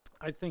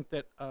 I think,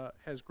 that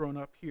has grown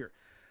up here.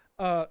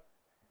 Let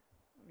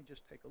me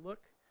just take a look.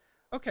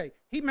 Okay,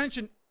 he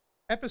mentioned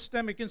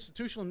epistemic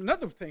institutional.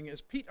 Another thing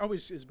is Pete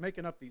always is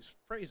making up these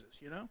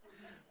phrases,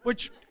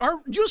 which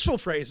are useful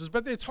phrases,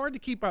 but it's hard to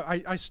keep up.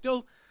 I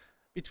still,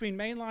 between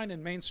mainline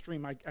and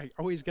mainstream, I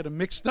always get them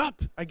mixed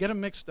up.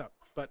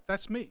 But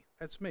that's me.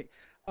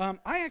 I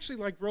actually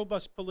like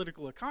robust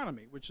political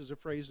economy, which is a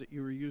phrase that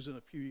you were using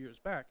a few years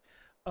back.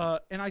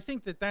 And I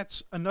think that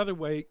that's another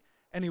way,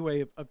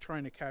 anyway, of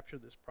trying to capture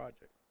this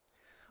project.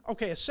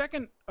 Okay, a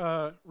second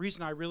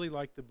reason I really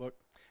like the book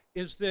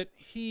is that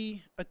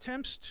he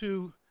attempts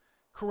to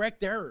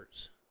correct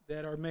errors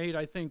that are made,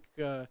 I think,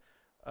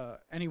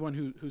 anyone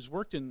who's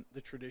worked in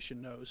the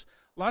tradition knows.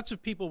 Lots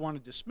of people want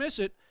to dismiss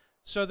it,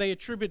 so they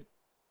attribute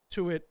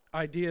to it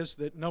ideas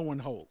that no one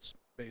holds,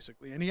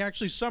 basically. And he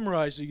actually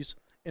summarized these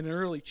in an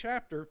early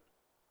chapter.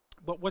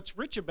 But what's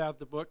rich about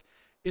the book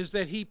is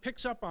that he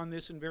picks up on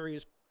this in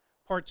various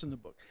parts in the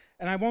book.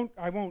 And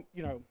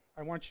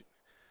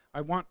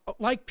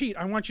like Pete,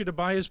 I want you to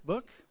buy his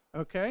book,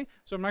 okay?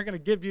 So I'm not going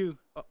to give you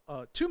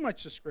too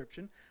much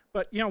description.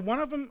 But, one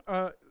of them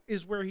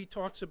is where he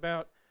talks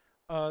about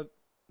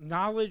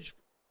knowledge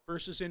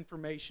versus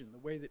information, the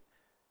way that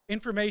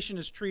information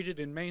is treated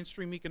in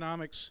mainstream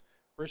economics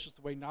versus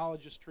the way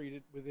knowledge is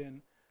treated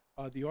within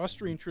the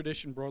Austrian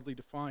tradition, broadly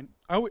defined.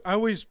 I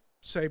always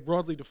say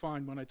broadly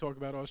defined when I talk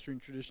about Austrian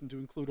tradition to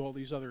include all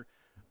these other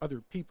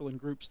people and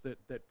groups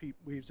that Pete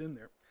weaves in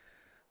there.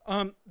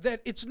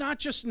 That it's not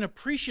just an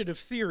appreciative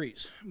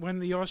theories when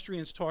the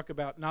Austrians talk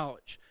about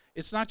knowledge.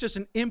 It's not just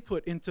an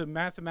input into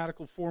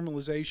mathematical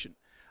formalization.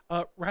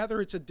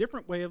 Rather, it's a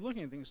different way of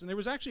looking at things. And there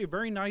was actually a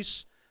very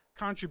nice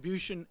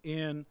contribution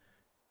in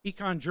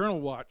Econ Journal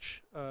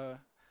Watch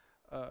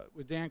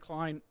with Dan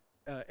Klein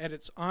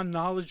edits on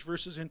knowledge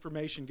versus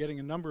information, getting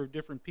a number of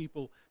different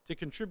people to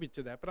contribute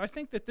to that. But I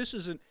think that this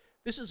is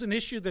an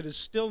issue that has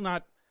still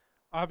not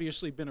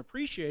obviously been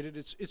appreciated.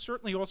 It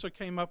certainly also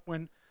came up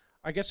when,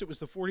 I guess it was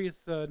the 40th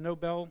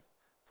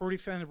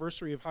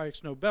anniversary of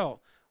Hayek's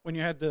Nobel, when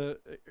you had the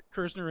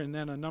Kerzner and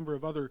then a number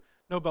of other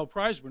Nobel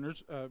Prize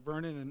winners,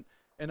 Vernon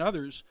and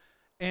others,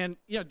 and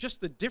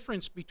just the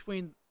difference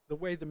between the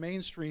way the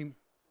mainstream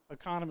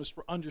economists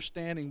were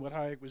understanding what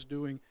Hayek was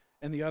doing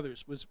and the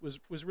others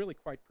was really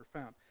quite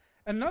profound.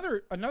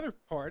 Another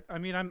part. I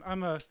mean,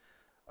 I'm a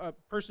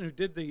person who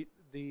did the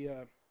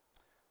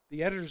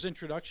editor's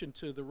introduction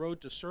to The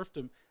Road to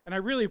Serfdom, and I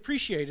really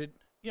appreciated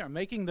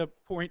making the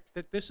point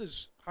that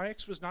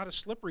Hayek's was not a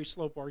slippery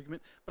slope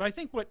argument. But I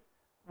think what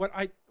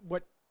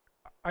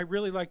I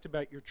really liked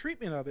about your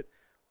treatment of it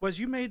was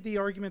you made the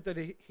argument that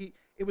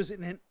it was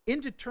an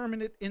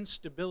indeterminate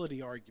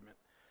instability argument,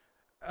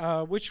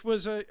 which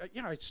was I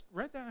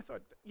read that and I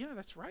thought,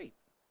 that's right.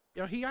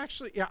 He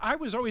actually, I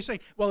was always saying,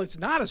 well, it's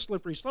not a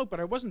slippery slope,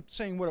 but I wasn't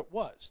saying what it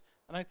was.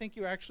 And I think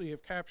you actually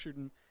have captured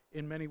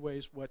in many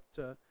ways what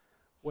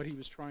he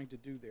was trying to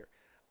do there.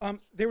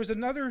 There was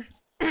another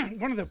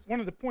one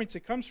of the points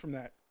that comes from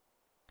that,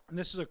 and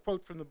this is a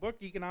quote from the book: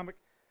 economic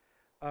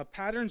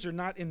patterns are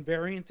not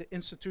invariant to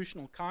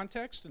institutional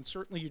context, and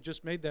certainly you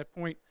just made that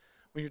point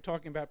when you're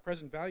talking about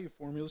present value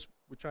formulas,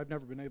 which I've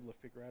never been able to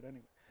figure out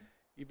anyway.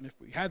 Even if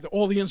we had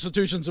all the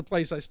institutions in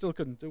place, I still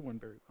couldn't do one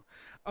very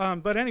well.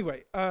 But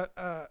anyway,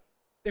 there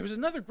was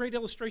another great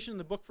illustration in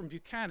the book from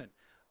Buchanan.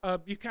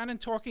 Buchanan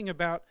talking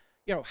about,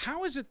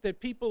 how is it that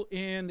people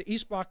in the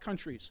East Bloc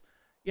countries,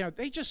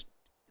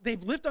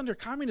 they've lived under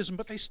communism,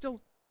 but they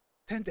still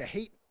tend to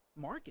hate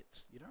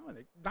markets, and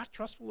they're not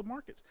trustful of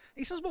markets.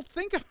 And he says, well,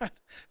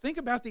 think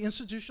about the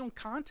institutional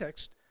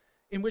context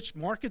in which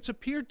markets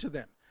appeared to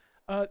them.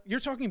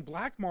 You're talking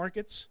black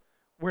markets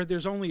where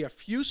there's only a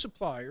few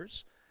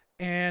suppliers,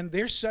 and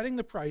they're setting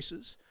the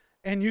prices,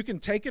 and you can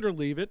take it or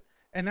leave it,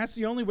 and that's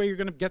the only way you're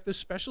going to get this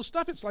special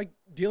stuff. It's like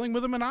dealing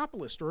with a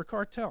monopolist or a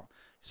cartel.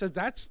 He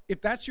says if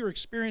that's your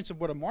experience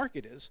of what a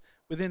market is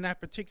within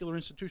that particular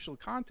institutional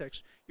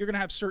context, you're going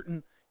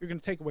to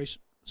take away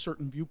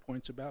certain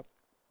viewpoints about it.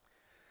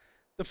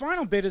 The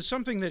final bit is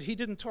something that he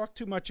didn't talk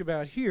too much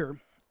about here,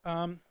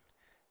 and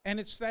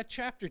it's that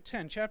chapter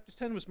 10. Chapter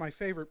 10 was my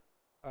favorite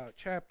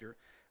chapter,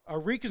 a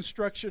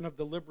reconstruction of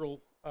the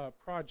liberal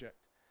project.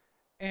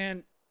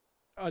 And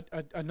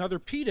another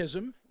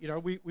Peteism,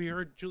 we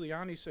heard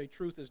Giuliani say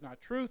truth is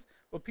not truth.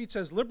 Well, Pete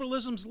says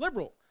liberalism's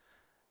liberal.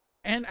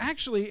 And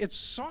actually, it's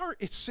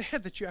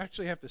sad that you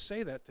actually have to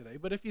say that today,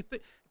 but if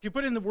you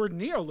put in the word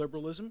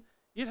neoliberalism,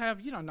 you'd have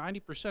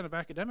 90% of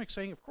academics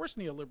saying, of course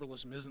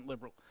neoliberalism isn't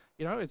liberal.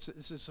 It's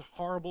this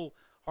horrible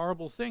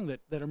thing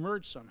that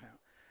emerged somehow.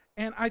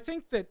 And I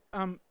think that,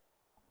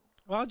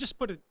 I'll just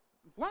put it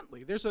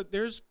bluntly, there's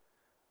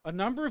a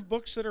number of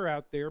books that are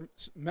out there,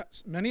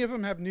 many of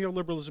them have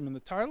neoliberalism in the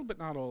title, but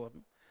not all of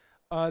them,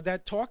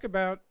 that talk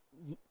about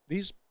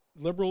these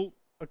liberal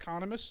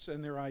economists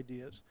and their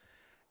ideas.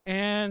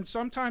 And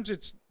sometimes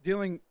it's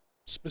dealing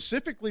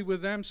specifically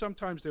with them,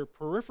 sometimes they're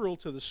peripheral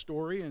to the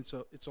story, and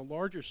it's a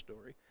larger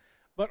story.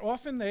 But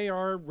often they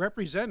are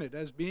represented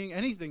as being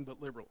anything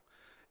but liberal,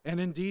 and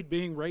indeed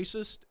being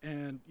racist,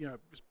 and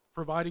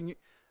providing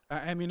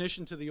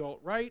ammunition to the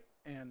alt-right,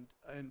 and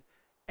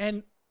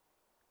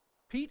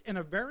Pete, in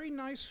a very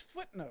nice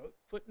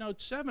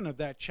footnote 7 of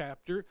that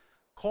chapter,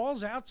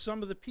 calls out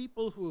some of the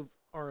people who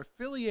are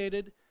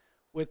affiliated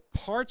with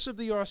parts of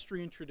the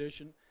Austrian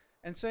tradition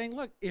and saying,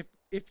 look, if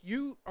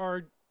you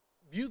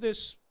view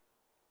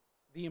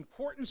the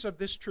importance of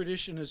this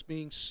tradition as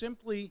being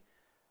simply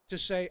to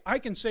say, I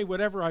can say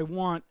whatever I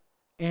want,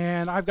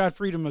 and I've got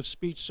freedom of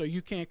speech, so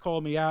you can't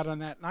call me out on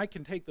that, and I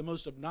can take the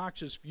most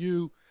obnoxious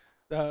view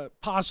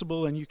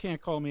possible, and you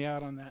can't call me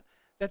out on that.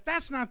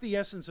 That's not the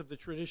essence of the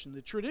tradition.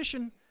 The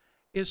tradition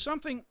is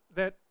something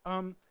that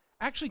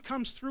actually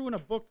comes through in a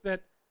book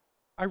that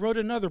I wrote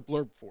another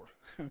blurb for,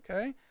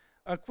 okay?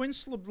 Quinn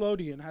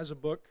Slobodian has a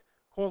book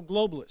called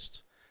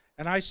Globalists.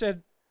 And I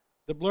said,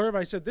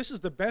 this is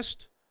the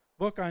best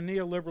book on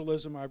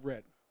neoliberalism I've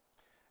read.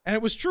 And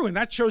it was true, and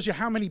that shows you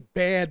how many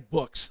bad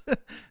books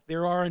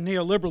there are in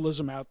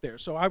neoliberalism out there.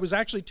 So I was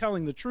actually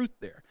telling the truth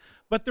there.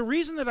 But the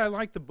reason that I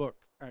like the book,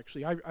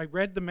 actually, I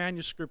read the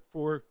manuscript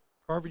for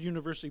Harvard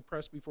University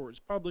Press before it was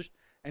published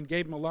and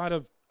gave them a lot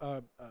of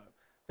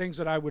things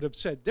that I would have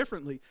said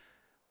differently.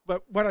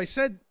 But what I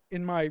said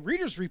in my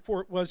reader's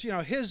report was,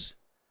 his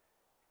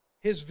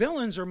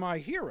villains are my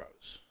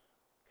heroes.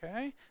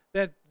 Okay,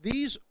 that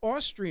these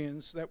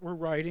Austrians that were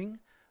writing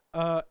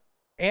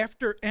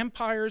after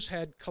empires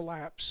had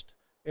collapsed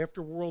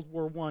after World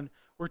War I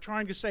were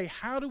trying to say,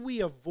 how do we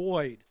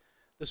avoid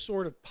the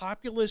sort of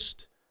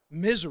populist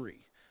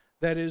misery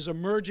that is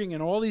emerging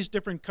in all these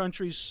different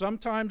countries,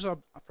 sometimes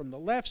from the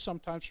left,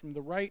 sometimes from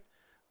the right,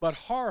 but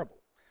horrible.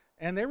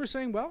 And they were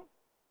saying, well,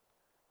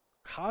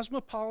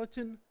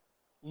 cosmopolitan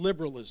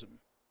liberalism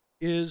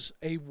is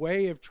a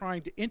way of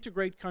trying to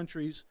integrate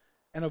countries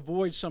and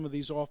avoid some of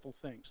these awful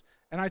things.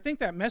 And I think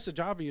that message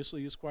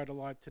obviously is quite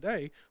alive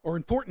today, or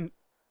important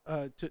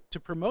to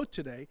promote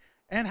today,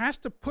 and has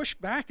to push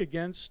back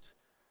against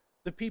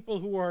the people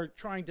who are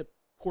trying to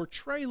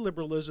portray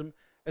liberalism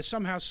as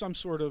somehow some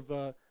sort of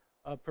a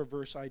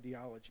perverse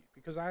ideology.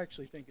 Because I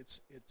actually think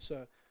it's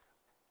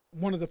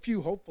one of the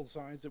few hopeful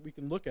signs that we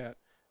can look at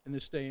in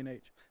this day and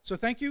age. So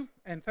thank you,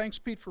 and thanks,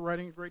 Pete, for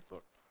writing a great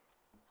book.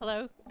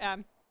 Hello,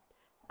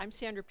 I'm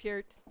Sandra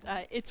Peart.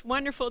 It's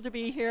wonderful to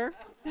be here.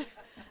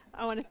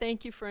 I want to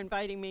thank you for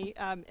inviting me,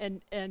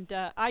 and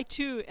I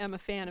too am a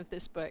fan of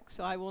this book,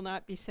 so I will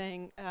not be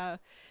saying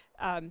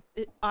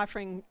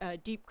offering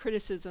deep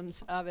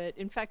criticisms of it.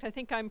 In fact, I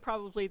think I'm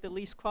probably the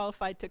least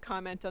qualified to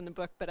comment on the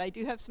book, but I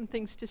do have some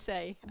things to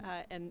say,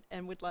 and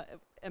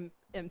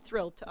am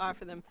thrilled to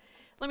offer them.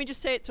 Let me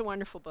just say it's a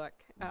wonderful book.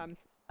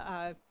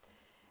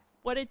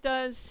 What it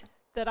does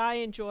that I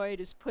enjoyed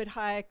is put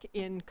Hayek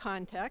in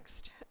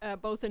context,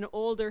 both an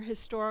older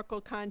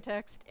historical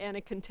context and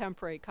a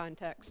contemporary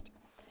context.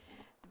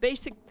 The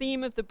basic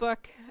theme of the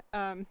book,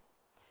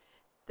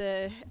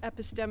 the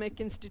epistemic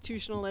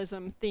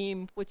institutionalism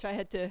theme, which I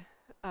had to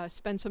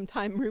spend some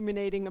time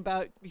ruminating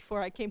about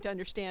before I came to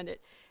understand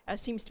it,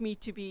 seems to me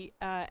to be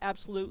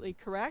absolutely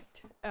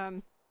correct.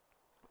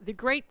 The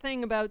great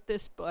thing about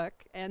this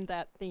book and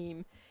that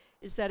theme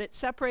is that it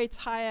separates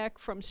Hayek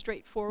from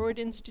straightforward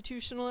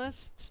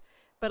institutionalists,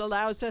 but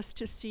allows us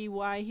to see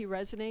why he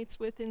resonates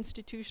with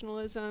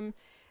institutionalism.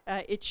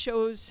 It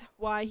shows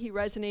why he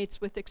resonates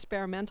with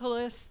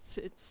experimentalists.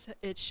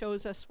 It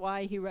shows us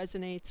why he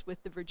resonates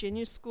with the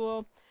Virginia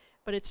School,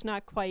 but it's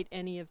not quite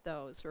any of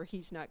those, or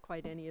he's not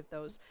quite any of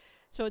those.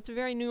 So it's a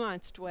very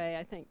nuanced way,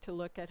 I think, to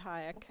look at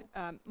Hayek.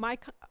 My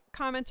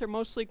comments are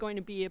mostly going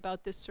to be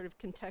about this sort of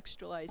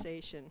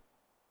contextualization.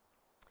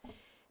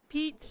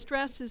 Pete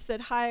stresses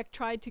that Hayek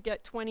tried to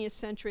get 20th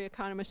century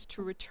economists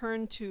to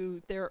return to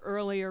their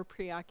earlier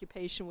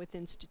preoccupation with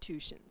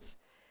institutions.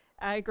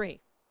 I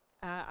agree.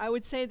 I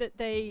would say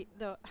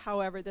that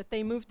however, that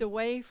they moved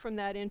away from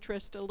that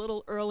interest a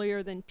little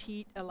earlier than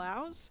Pete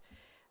allows.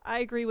 I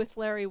agree with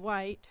Larry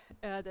White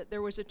that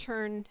there was a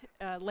turn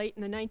late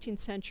in the 19th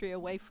century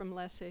away from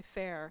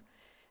laissez-faire.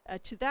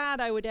 To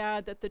that, I would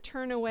add that the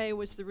turn away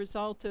was the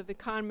result of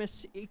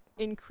economists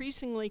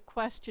increasingly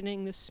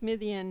questioning the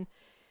Smithian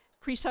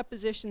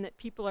presupposition that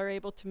people are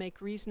able to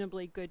make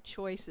reasonably good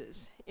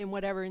choices in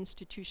whatever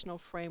institutional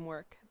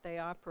framework they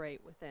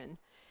operate within.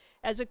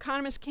 As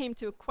economists came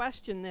to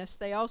question this,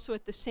 they also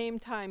at the same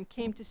time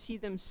came to see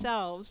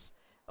themselves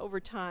over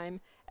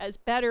time as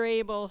better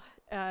able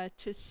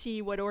to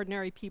see what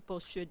ordinary people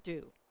should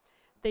do.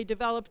 They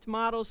developed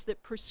models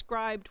that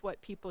prescribed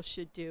what people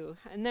should do.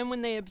 And then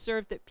when they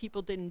observed that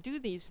people didn't do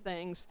these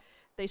things,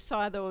 they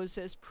saw those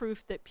as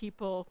proof that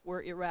people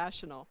were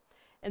irrational.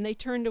 And they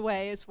turned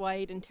away, as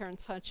White and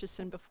Terence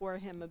Hutchison before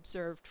him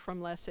observed, from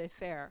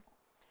laissez-faire.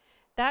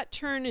 That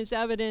turn is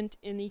evident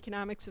in the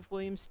economics of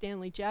William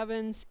Stanley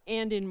Jevons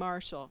and in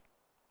Marshall.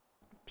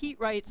 Pete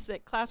writes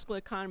that classical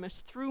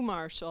economists through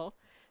Marshall,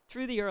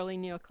 through the early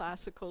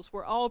neoclassicals,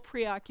 were all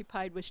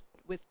preoccupied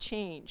with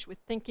change, with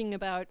thinking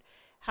about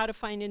how to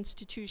find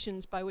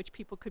institutions by which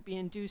people could be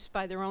induced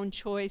by their own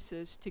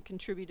choices to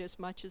contribute as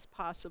much as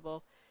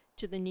possible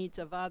to the needs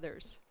of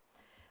others.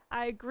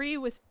 I agree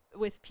with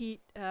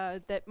Pete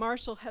that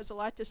Marshall has a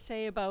lot to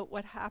say about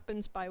what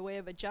happens by way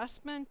of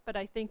adjustment, but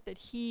I think that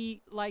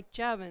he, like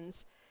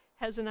Jevons,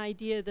 has an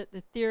idea that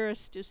the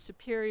theorist is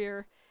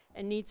superior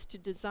and needs to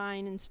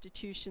design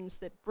institutions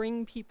that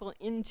bring people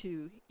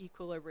into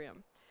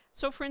equilibrium.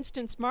 So, for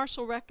instance,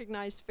 Marshall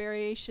recognized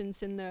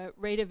variations in the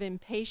rate of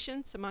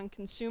impatience among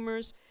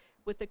consumers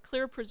with a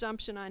clear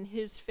presumption on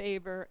his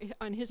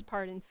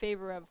part in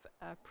favor of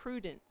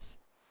prudence.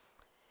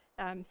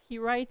 He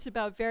writes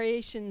about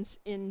variations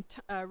in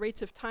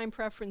rates of time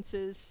preference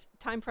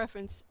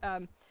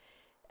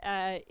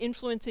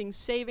influencing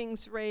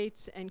savings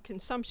rates and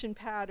consumption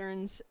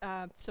patterns.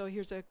 So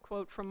here's a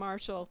quote from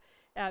Marshall.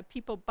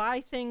 People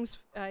buy things,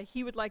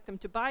 he would like them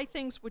to buy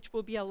things which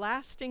will be a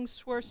lasting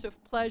source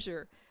of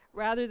pleasure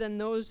rather than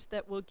those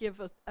that will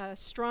give a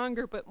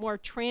stronger but more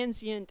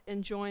transient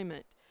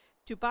enjoyment.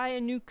 To buy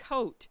a new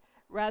coat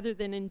rather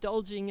than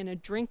indulging in a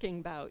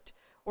drinking bout,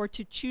 or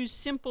to choose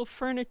simple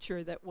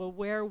furniture that will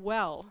wear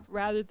well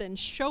rather than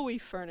showy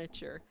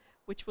furniture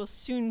which will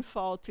soon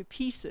fall to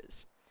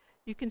pieces.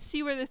 You can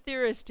see where the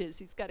theorist is.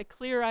 He's got a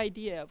clear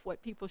idea of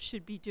what people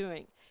should be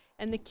doing.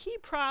 And the key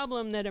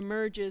problem that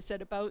emerges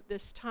at about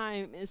this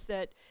time is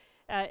that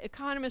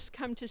Economists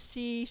come to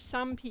see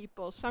some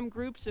people, some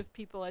groups of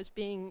people, as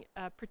being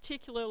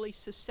particularly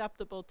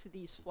susceptible to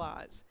these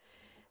flaws.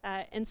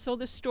 And so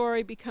the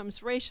story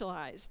becomes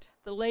racialized.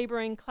 The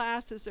laboring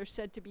classes are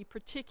said to be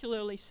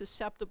particularly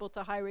susceptible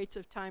to high rates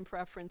of time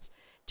preference,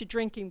 to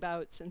drinking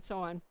bouts, and so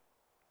on,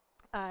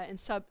 and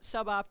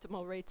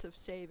suboptimal rates of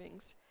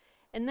savings.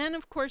 And then,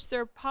 of course,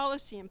 there are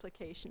policy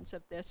implications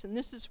of this, and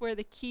this is where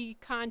the key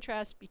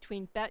contrast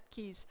between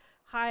Betke's,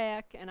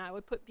 Hayek, and I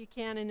would put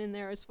Buchanan in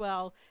there as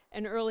well,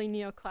 and early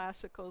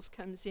neoclassicals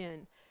comes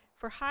in.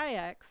 For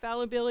Hayek,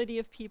 fallibility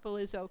of people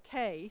is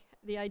okay.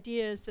 The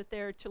idea is that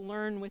they're to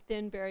learn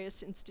within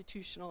various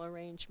institutional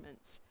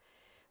arrangements.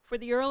 For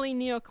the early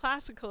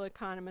neoclassical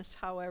economists,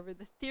 however,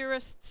 the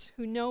theorists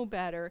who know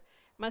better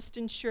must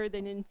ensure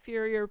that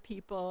inferior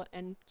people,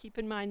 and keep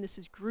in mind this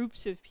is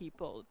groups of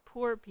people,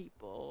 poor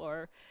people,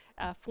 or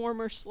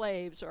former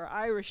slaves, or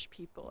Irish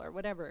people, or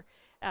whatever,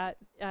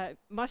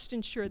 must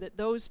ensure that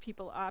those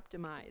people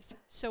optimize.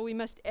 So we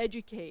must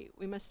educate.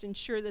 We must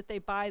ensure that they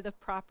buy the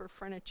proper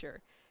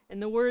furniture. In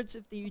the words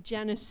of the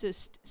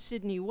eugenicist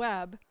Sidney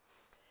Webb,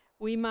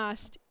 we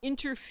must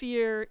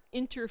interfere,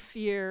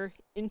 interfere,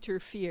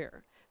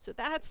 interfere. So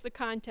that's the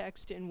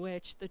context in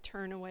which the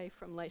turn away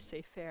from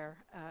laissez-faire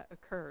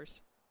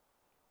occurs.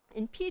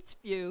 In Pete's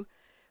view,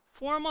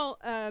 formal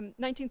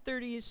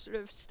 1930s sort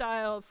of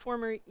style of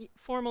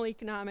formal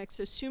economics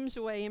assumes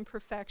away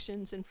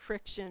imperfections and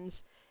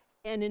frictions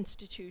and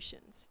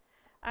institutions.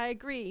 I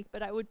agree,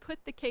 but I would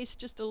put the case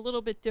just a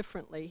little bit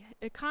differently.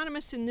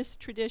 Economists in this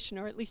tradition,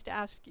 or at least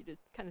ask you to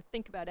kind of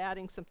think about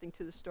adding something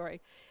to the story,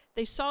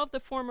 they solve the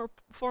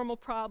formal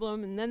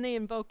problem, and then they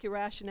invoke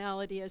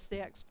irrationality as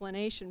the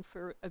explanation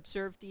for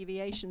observed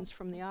deviations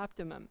from the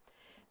optimum.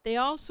 They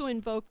also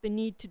invoke the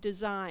need to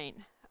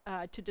design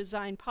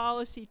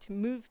policy to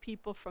move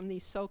people from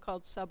these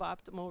so-called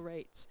suboptimal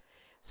rates.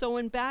 So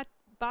when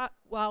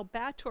while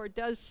Bator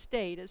does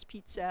state, as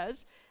Pete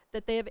says,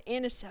 that they have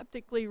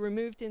antiseptically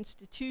removed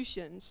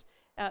institutions,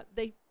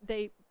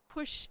 they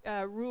push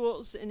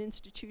rules and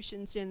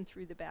institutions in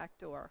through the back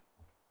door.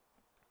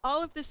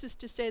 All of this is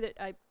to say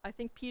that I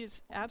think Pete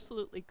is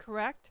absolutely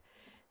correct,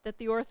 that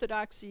the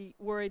orthodoxy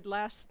worried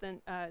less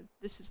than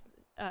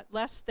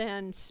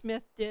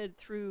Smith did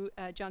through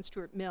John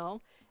Stuart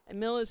Mill, and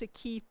Mill is a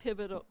key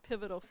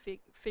pivotal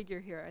figure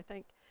here, I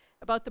think,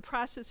 about the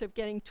process of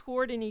getting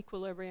toward an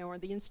equilibrium, or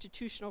the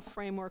institutional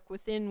framework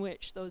within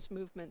which those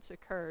movements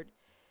occurred.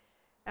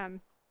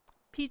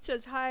 Pete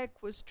says Hayek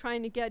was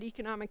trying to get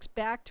economics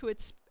back to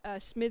its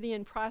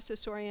Smithian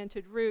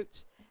process-oriented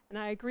roots, and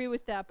I agree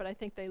with that, but I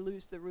think they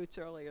lose the roots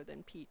earlier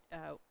than Pete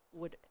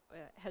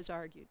has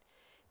argued.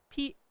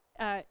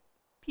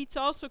 Pete's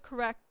also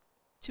correct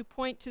to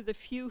point to the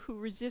few who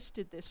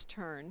resisted this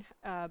turn,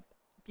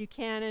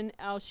 Buchanan,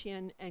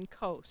 Alchian, and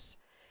Coase.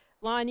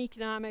 Law and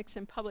economics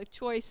and public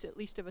choice, at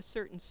least of a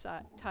certain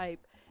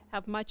type,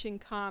 have much in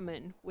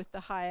common with the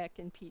Hayek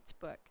in Pete's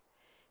book.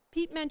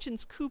 Pete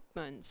mentions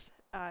Koopmans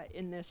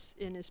in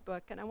his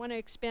book, and I want to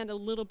expand a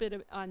little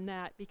bit on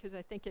that because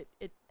I think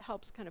it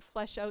helps kind of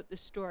flesh out the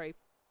story.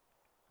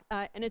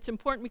 And it's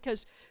important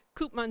because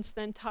Koopmans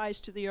then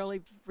ties to the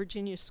early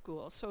Virginia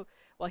school. So,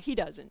 well, he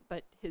doesn't,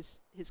 but his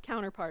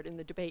counterpart in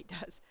the debate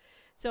does.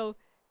 So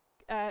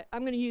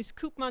I'm going to use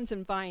Koopmans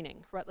and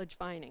Vining, Rutledge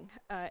Vining,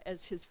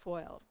 as his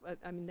foil.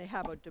 I mean, they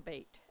have a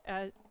debate.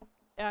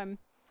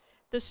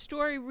 The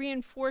story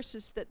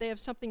reinforces that they have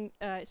something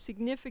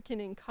significant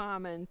in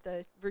common,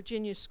 the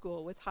Virginia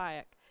school, with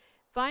Hayek.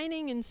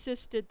 Vining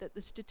insisted that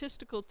the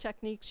statistical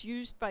techniques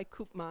used by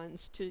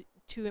Koopmans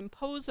to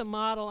impose a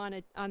model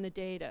on the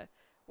data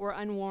were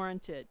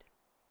unwarranted.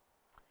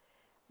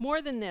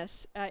 More than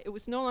this, it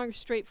was no longer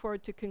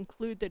straightforward to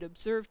conclude that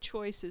observed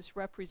choices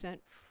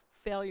represent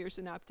failures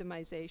in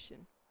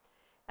optimization.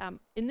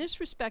 In this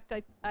respect,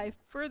 I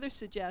further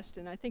suggest,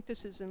 and I think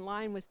this is in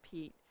line with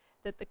Pete,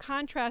 that the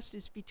contrast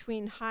is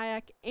between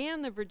Hayek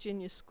and the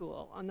Virginia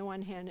school on the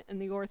one hand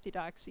and the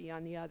orthodoxy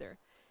on the other.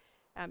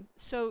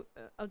 So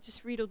I'll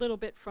just read a little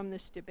bit from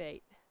this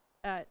debate.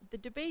 The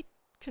debate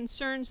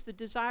concerns the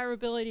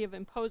desirability of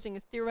imposing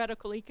a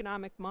theoretical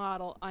economic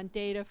model on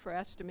data for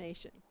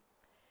estimation.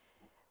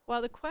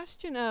 While the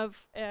question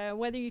of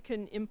whether you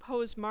can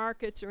impose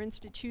markets or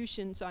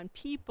institutions on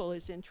people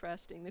is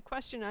interesting, the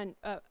question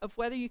of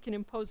whether you can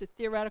impose a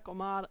theoretical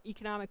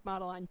economic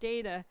model on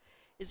data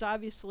is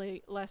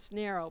obviously less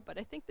narrow, but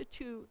I think the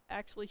two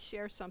actually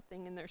share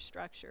something in their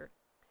structure.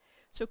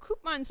 So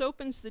Koopmans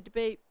opens the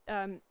debate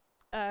in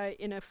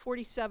a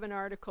 47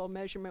 article,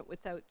 Measurement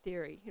Without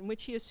Theory, in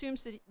which he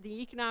assumes that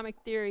the economic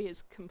theory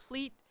is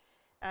complete,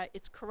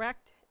 it's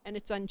correct, and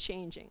it's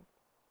unchanging.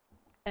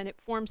 And it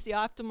forms the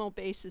optimal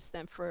basis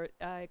then for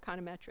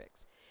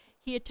econometrics.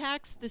 He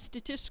attacks the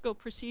statistical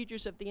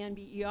procedures of the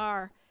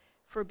NBER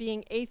for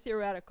being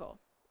atheoretical.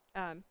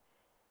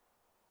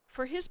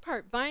 For his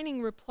part,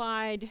 Vining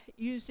replied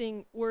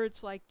using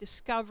words like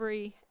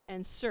discovery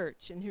and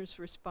search, and here's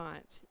the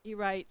response. He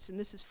writes, and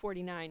this is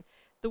 49,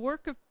 the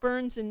work of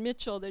Burns and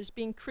Mitchell that is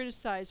being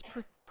criticized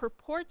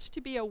purports to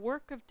be a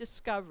work of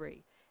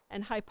discovery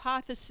and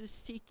hypothesis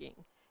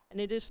seeking, and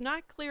it is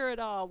not clear at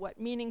all what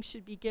meaning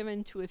should be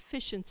given to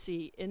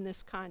efficiency in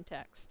this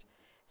context.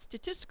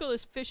 Statistical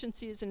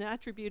efficiency is an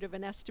attribute of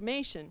an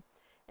estimation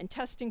and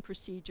testing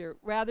procedure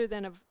rather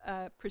than of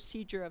a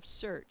procedure of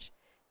search.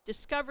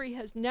 Discovery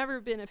has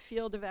never been a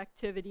field of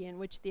activity in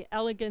which the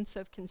elegance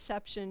of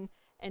conception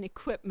and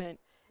equipment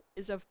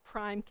is of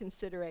prime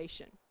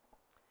consideration.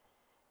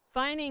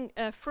 Vining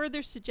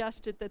further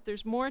suggested that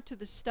there's more to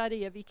the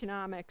study of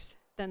economics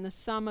than the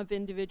sum of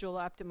individual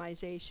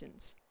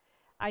optimizations.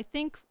 I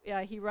think,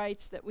 he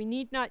writes, that we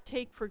need not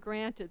take for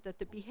granted that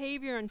the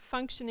behavior and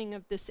functioning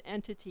of this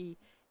entity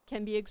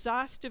can be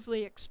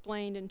exhaustively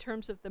explained in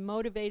terms of the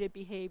motivated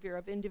behavior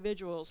of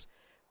individuals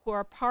who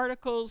are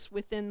particles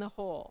within the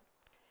whole.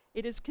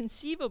 It is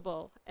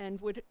conceivable, and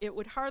it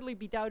would hardly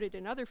be doubted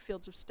in other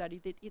fields of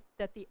study,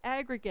 that the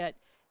aggregate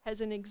has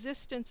an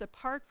existence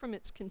apart from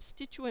its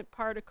constituent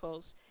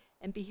particles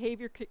and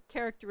behavior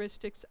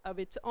characteristics of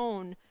its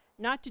own,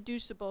 not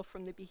deducible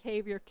from the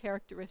behavior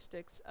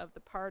characteristics of the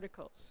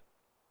particles.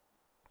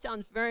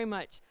 Sounds very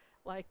much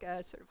like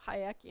a sort of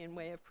Hayekian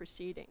way of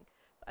proceeding.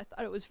 I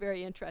thought it was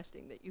very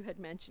interesting that you had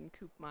mentioned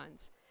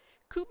Koopmans.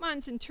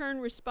 Koopmans in turn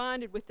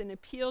responded with an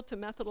appeal to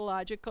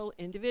methodological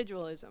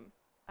individualism.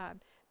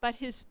 But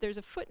there's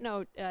a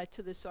footnote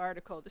to this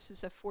article, this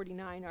is a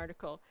 49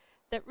 article,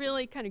 that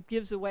really kind of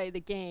gives away the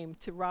game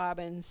to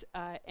Robbins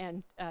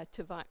and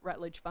to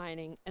Rutledge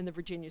Vining and the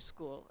Virginia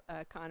School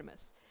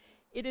economists.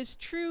 It is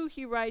true,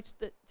 he writes,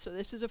 that, so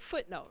this is a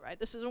footnote, right?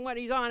 This isn't what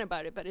he's on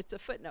about it, but it's a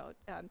footnote.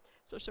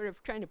 So sort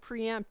of trying to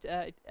preempt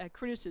a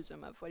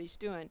criticism of what he's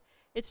doing.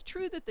 It's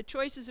true that the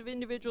choices of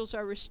individuals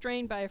are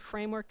restrained by a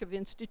framework of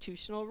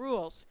institutional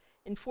rules,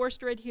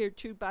 enforced or adhered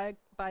to by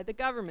the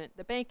government,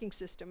 the banking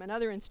system, and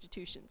other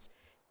institutions.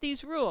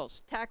 These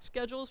rules, tax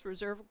schedules,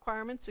 reserve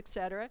requirements,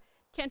 etc.,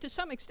 can to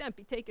some extent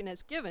be taken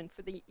as given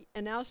for the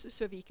analysis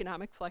of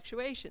economic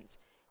fluctuations.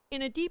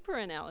 In a deeper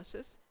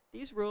analysis,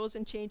 these rules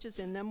and changes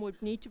in them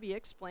would need to be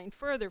explained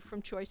further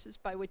from choices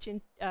by which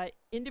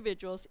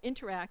individuals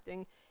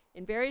interacting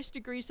in various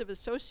degrees of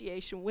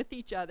association with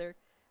each other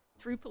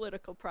through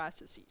political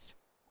processes.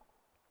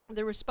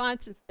 The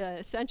response is,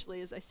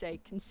 essentially, as I say,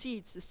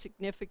 concedes the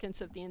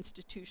significance of the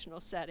institutional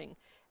setting,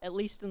 at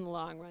least in the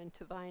long run,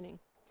 to Vining.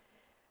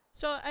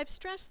 So I've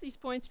stressed these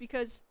points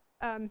because,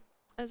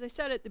 as I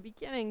said at the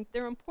beginning,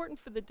 they're important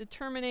for the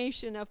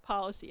determination of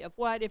policy, of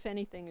what, if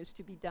anything, is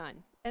to be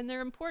done. And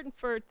they're important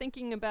for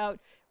thinking about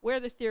where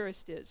the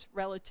theorist is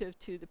relative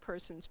to the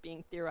persons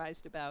being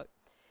theorized about.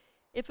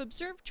 If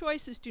observed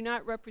choices do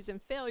not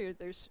represent failure,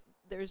 there's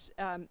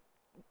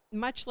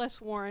much less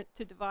warrant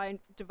to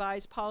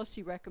devise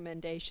policy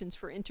recommendations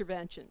for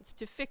interventions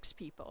to fix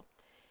people.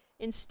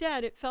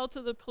 Instead, it fell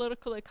to the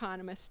political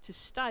economists to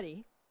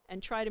study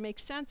and try to make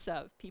sense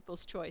of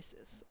people's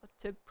choices,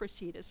 to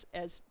proceed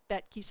as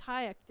Betke's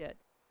Hayek did.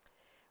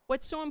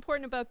 What's so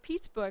important about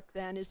Pete's book,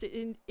 then, is that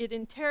it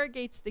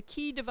interrogates the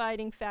key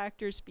dividing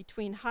factors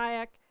between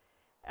Hayek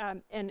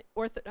and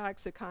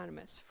orthodox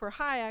economists. For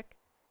Hayek,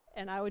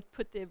 and I would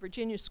put the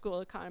Virginia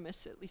School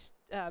economists, at least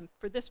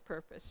for this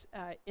purpose,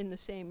 in the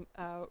same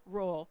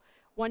role.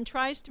 One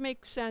tries to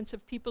make sense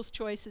of people's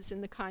choices in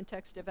the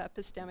context of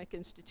epistemic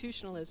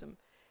institutionalism.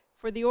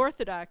 For the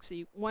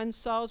orthodoxy, one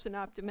solves an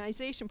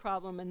optimization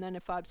problem, and then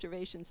if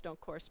observations don't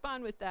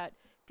correspond with that,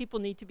 people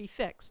need to be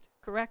fixed,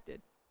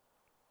 corrected.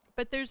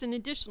 But there's an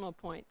additional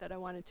point that I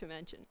wanted to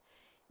mention.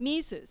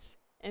 Mises,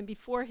 and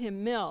before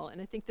him Mill,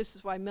 and I think this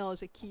is why Mill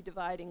is a key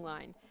dividing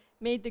line,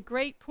 made the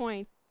great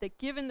point that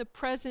given the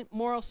present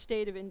moral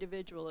state of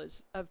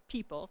of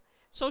people,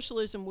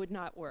 socialism would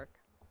not work.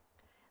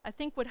 I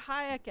think what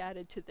Hayek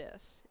added to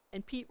this,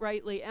 and Pete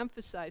rightly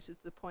emphasizes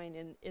the point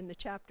in the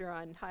chapter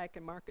on Hayek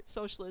and market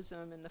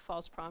socialism and the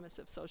false promise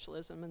of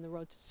socialism and the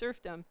road to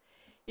serfdom,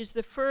 is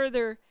the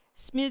further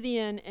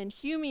Smithian and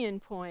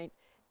Humean point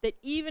that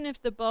even if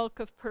the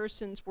bulk of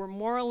persons were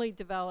morally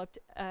developed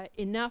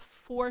enough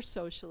for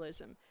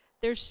socialism,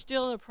 there's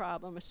still a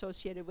problem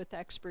associated with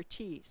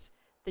expertise.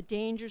 The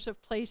dangers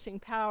of placing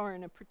power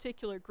in a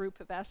particular group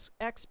of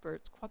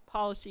experts,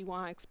 policy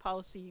wonks,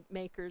 policy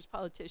makers,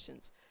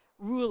 politicians,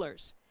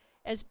 rulers.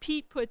 As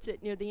Pete puts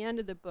it near the end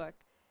of the book,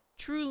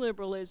 true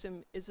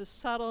liberalism is a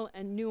subtle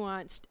and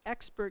nuanced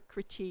expert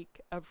critique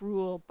of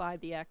rule by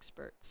the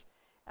experts.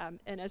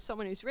 And as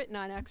someone who's written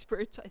on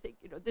experts, I think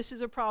this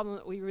is a problem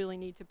that we really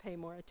need to pay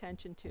more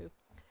attention to.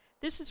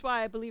 This is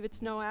why I believe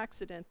it's no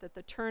accident that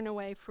the turn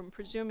away from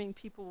presuming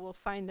people will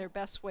find their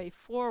best way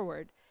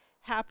forward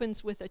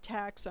happens with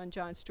attacks on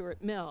John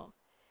Stuart Mill.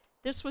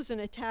 This was an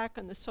attack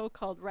on the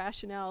so-called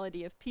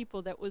rationality of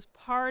people that was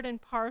part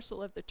and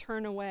parcel of the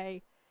turn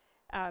away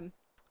from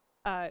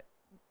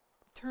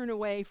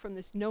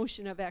this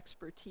notion of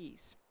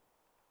expertise.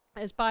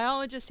 As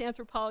biologists,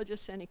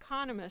 anthropologists, and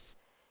economists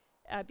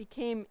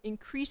became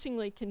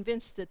increasingly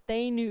convinced that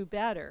they knew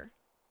better,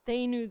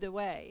 they knew the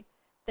way,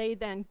 they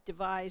then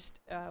devised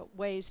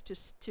ways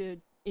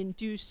to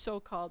induce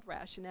so-called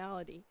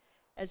rationality.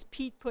 As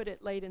Pete put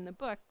it late in the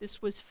book,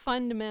 this was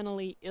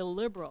fundamentally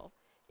illiberal.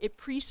 it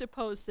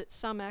presupposed that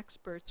some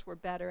experts were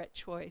better at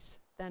choice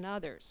than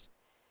others.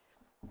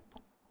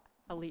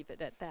 I'll leave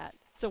it at that.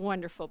 It's a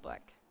wonderful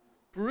book.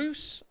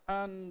 Bruce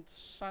and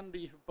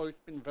Sandy have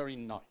both been very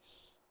nice.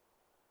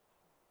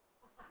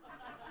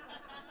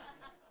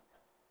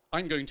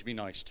 I'm going to be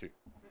nice too.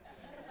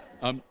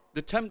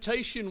 The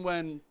temptation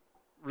when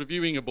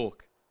reviewing a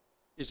book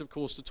is, of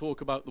course, to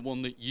talk about the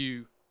one that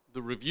you,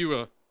 the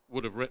reviewer,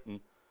 would have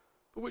written,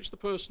 but which the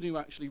person who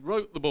actually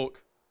wrote the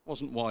book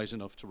wasn't wise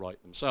enough to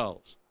write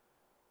themselves.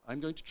 I'm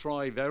going to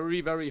try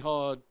very, very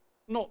hard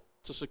not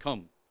to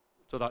succumb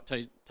to that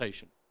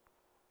temptation.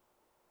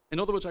 In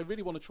other words, I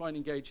really want to try and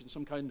engage in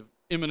some kind of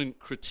imminent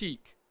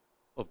critique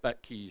of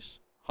Betke's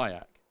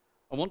Hayek.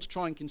 I want to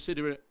try and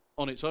consider it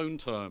on its own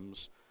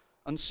terms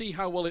and see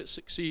how well it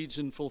succeeds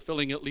in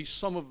fulfilling at least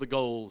some of the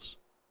goals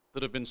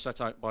that have been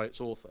set out by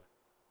its author.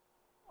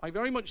 I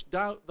very much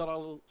doubt that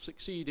I'll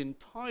succeed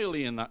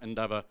entirely in that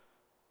endeavor,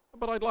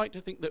 but I'd like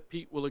to think that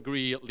Pete will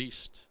agree at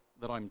least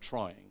that I'm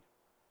trying.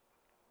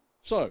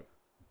 So,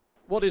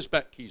 what is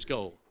Betke's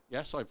goal?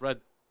 Yes, I've read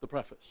the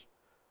preface.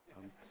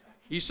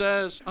 He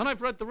says, and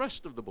I've read the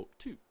rest of the book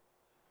too,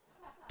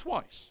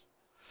 twice.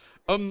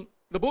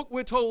 The book,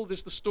 we're told,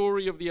 is the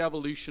story of the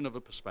evolution of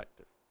a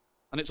perspective.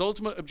 And its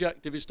ultimate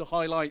objective is to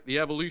highlight the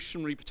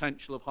evolutionary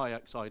potential of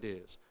Hayek's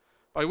ideas,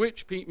 by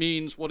which Pete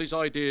means what his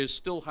ideas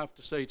still have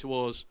to say to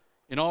us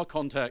in our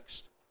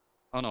context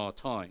and our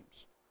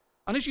times.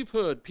 And as you've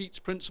heard, Pete's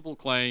principal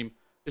claim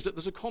is that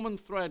there's a common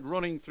thread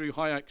running through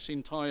Hayek's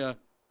entire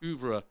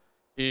oeuvre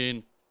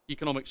in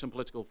economics and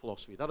political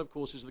philosophy. That, of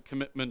course, is the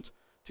commitment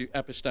to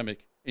epistemic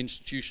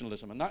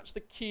institutionalism. And that's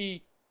the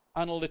key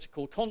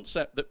analytical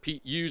concept that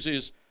Pete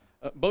uses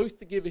both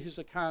to give his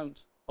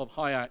account of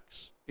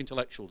Hayek's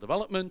intellectual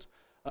development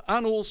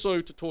and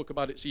also to talk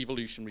about its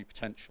evolutionary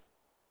potential.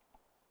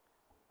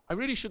 I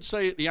really should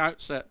say at the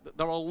outset that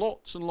there are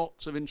lots and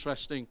lots of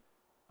interesting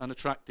and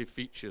attractive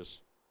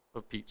features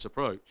of Pete's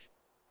approach.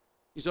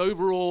 His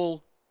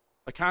overall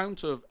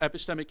account of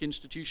epistemic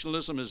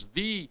institutionalism as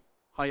the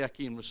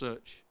Hayekian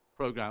research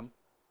program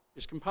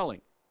is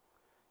compelling.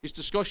 His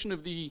discussion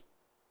of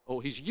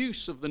his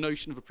use of the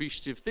notion of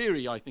appreciative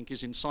theory, I think,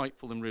 is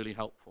insightful and really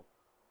helpful.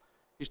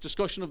 His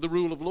discussion of the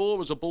rule of law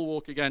as a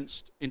bulwark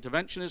against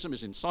interventionism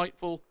is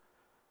insightful.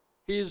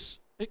 His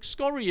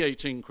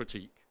excoriating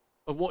critique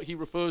of what he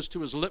refers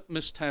to as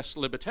litmus test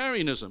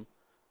libertarianism,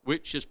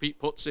 which, as Pete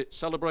puts it,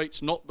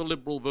 celebrates not the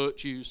liberal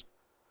virtues,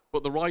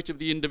 but the right of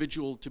the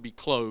individual to be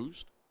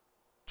closed,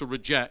 to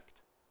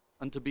reject,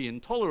 and to be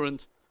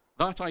intolerant,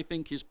 that I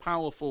think is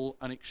powerful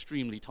and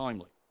extremely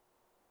timely.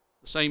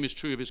 The same is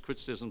true of his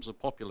criticisms of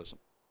populism.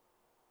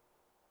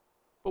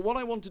 But what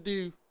I want to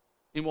do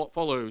in what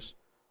follows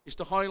is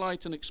to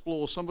highlight and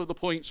explore some of the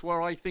points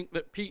where I think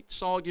that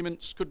Pete's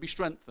arguments could be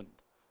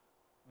strengthened,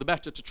 the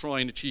better to try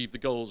and achieve the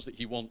goals that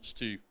he wants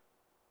to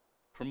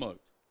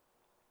promote.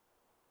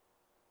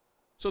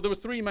 So there are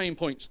three main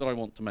points that I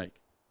want to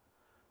make.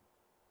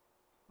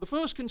 The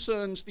first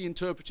concerns the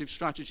interpretive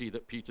strategy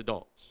that Pete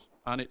adopts,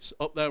 and it's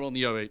up there on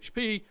the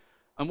OHP,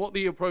 and what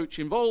the approach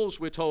involves,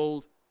 we're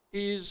told,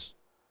 is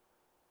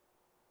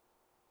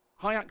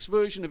Hayek's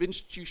version of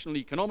institutional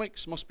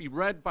economics must be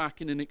read back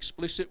in an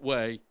explicit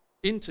way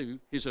into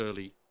his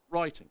early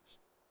writings.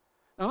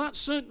 Now that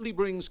certainly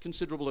brings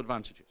considerable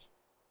advantages.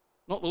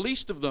 Not the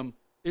least of them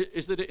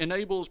is that it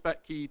enables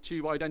Betke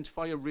to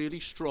identify a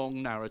really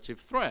strong narrative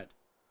thread,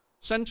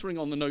 centering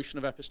on the notion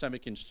of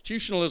epistemic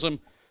institutionalism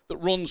that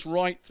runs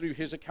right through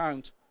his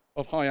account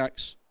of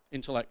Hayek's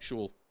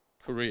intellectual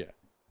career.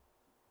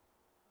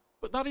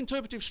 But that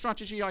interpretive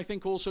strategy, I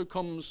think, also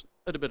comes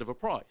at a bit of a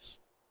price.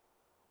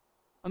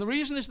 And the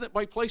reason is that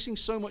by placing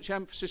so much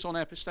emphasis on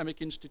epistemic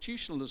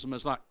institutionalism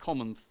as that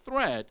common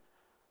thread,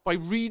 by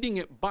reading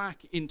it back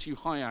into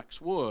Hayek's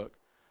work,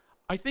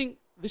 I think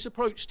this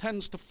approach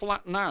tends to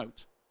flatten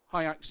out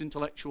Hayek's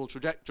intellectual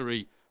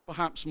trajectory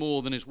perhaps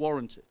more than is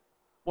warranted.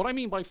 What I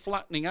mean by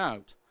flattening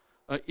out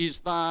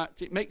is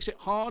that it makes it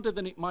harder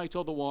than it might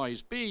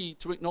otherwise be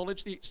to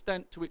acknowledge the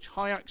extent to which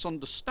Hayek's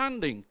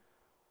understanding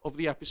of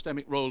the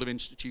epistemic role of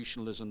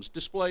institutionalisms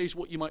displays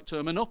what you might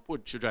term an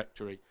upward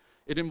trajectory.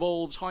 It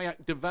involves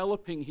Hayek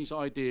developing his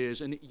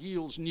ideas, and it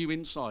yields new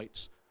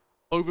insights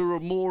over a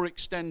more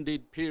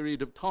extended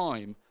period of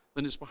time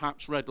than is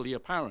perhaps readily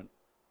apparent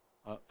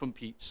from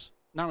Pete's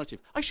narrative.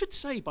 I should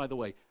say, by the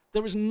way,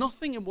 there is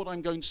nothing in what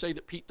I'm going to say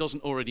that Pete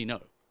doesn't already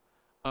know.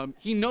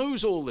 He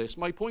knows all this.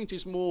 My point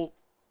is more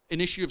an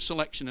issue of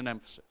selection and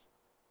emphasis.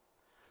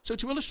 So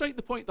to illustrate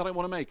the point that I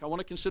want to make, I want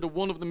to consider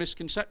one of the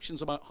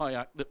misconceptions about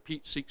Hayek that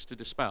Pete seeks to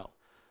dispel.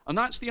 And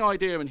that's the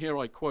idea, and here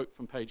I quote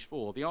from page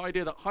 4, the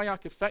idea that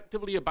Hayek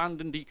effectively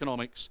abandoned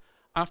economics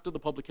after the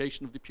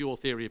publication of the Pure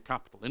Theory of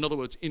Capital, in other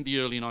words, in the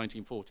early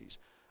 1940s,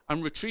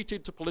 and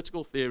retreated to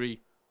political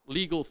theory,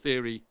 legal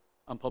theory,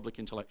 and public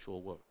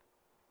intellectual work.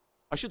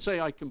 I should say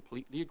I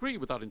completely agree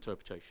with that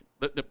interpretation,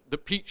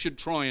 that Pete should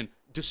try and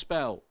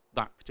dispel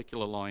that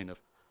particular line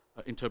of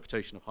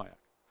interpretation of Hayek.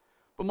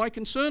 But my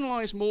concern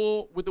lies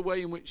more with the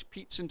way in which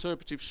Pete's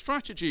interpretive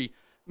strategy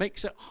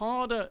makes it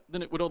harder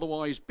than it would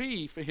otherwise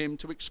be for him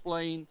to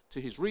explain to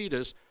his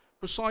readers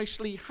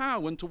precisely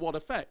how and to what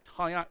effect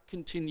Hayek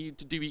continued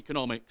to do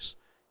economics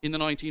in the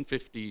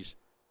 1950s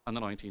and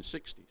the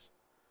 1960s.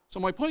 So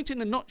my point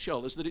in a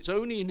nutshell is that it's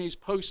only in his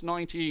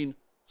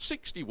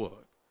post-1960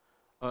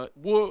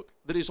 work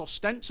that is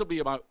ostensibly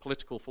about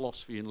political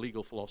philosophy and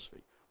legal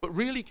philosophy, but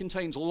really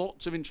contains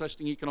lots of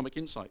interesting economic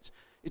insights.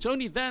 It's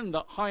only then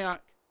that Hayek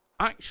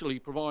actually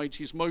provides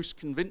his most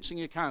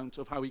convincing account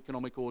of how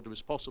economic order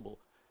is possible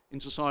in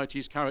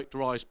societies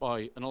characterized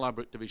by an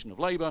elaborate division of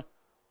labor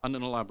and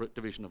an elaborate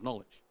division of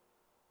knowledge.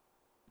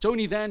 It's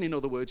only then, in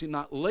other words, in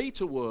that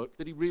later work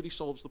that he really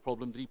solves the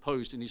problem that he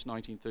posed in his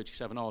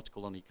 1937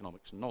 article on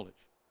economics and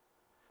knowledge.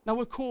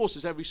 Now, of course,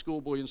 as every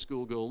schoolboy and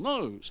schoolgirl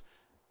knows,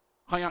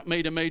 Hayek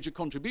made a major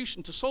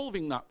contribution to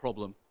solving that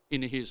problem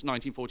in his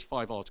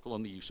 1945 article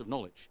on the use of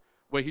knowledge,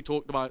 where he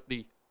talked about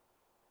the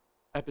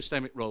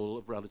epistemic role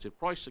of relative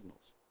price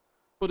signals.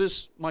 But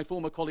as my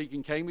former colleague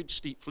in Cambridge,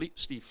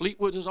 Steve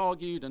Fleetwood, has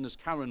argued, and as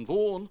Karen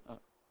Vaughan,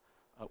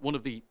 one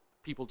of the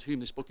people to whom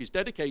this book is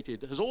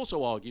dedicated, has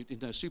also argued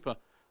in a super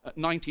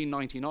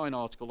 1999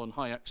 article on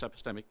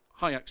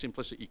Hayek's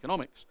implicit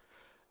economics,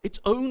 it's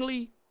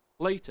only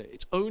later,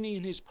 it's only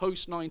in his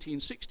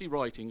post-1960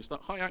 writings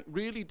that Hayek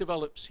really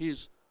develops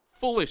his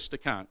fullest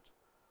account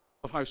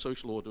of how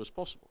social order is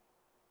possible.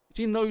 It's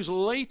in those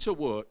later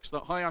works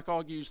that Hayek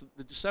argues that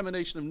the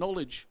dissemination of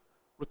knowledge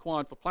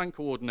required for plan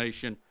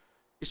coordination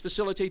is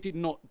facilitated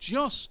not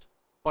just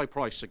by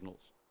price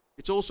signals,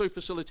 it's also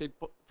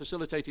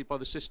facilitated by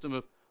the system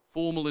of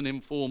formal and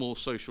informal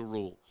social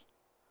rules.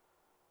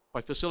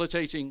 By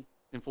facilitating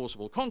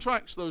enforceable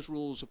contracts, those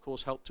rules, of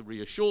course, help to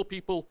reassure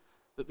people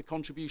that the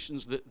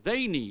contributions that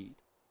they need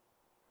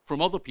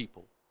from other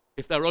people,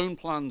 if their own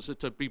plans are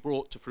to be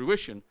brought to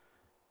fruition,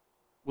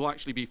 will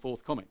actually be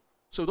forthcoming.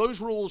 So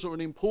those rules are an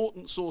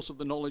important source of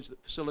the knowledge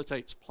that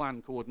facilitates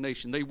plan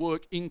coordination. They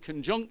work in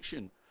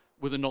conjunction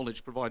with the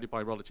knowledge provided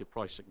by relative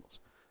price signals.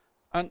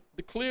 And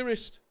the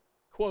clearest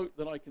quote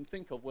that I can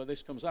think of where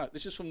this comes out,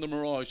 this is from The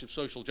Mirage of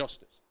Social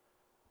Justice.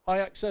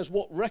 Hayek says,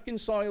 "What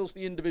reconciles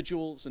the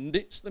individuals and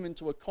knits them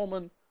into a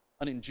common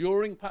and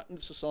enduring pattern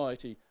of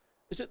society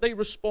is that they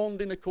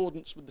respond in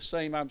accordance with the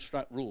same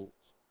abstract rules.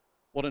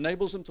 What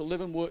enables them to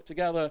live and work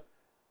together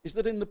is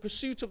that in the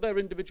pursuit of their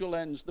individual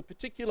ends, the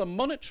particular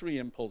monetary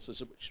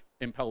impulses which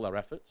impel their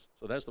efforts,"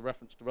 so there's the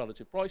reference to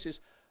relative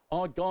prices,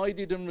 "are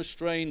guided and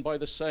restrained by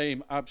the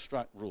same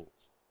abstract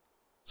rules."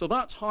 So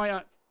that's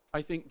Hayek,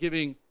 I think,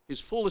 giving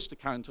his fullest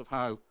account of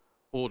how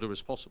order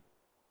is possible.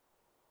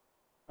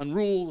 And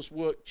rules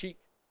work cheek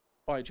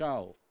by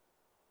jowl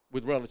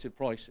with relative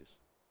prices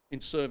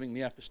in serving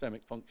the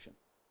epistemic function.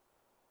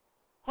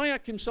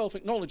 Hayek himself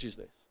acknowledges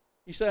this.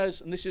 He says,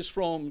 and this is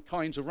from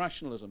Kinds of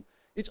Rationalism,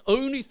 "It's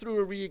only through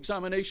a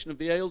re-examination of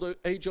the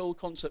age-old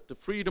concept of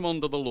freedom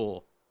under the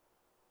law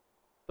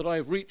that I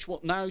have reached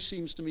what now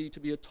seems to me to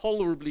be a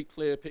tolerably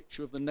clear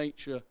picture of the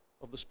nature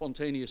of the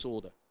spontaneous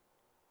order."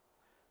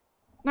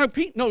 Now,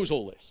 Pete knows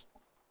all this.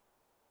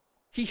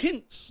 He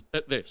hints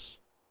at this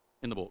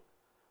in the book,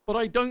 but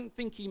I don't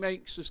think he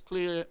makes as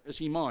clear as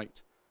he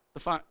might the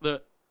fact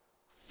that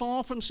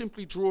far from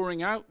simply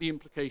drawing out the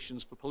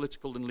implications for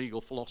political and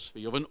legal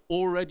philosophy of an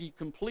already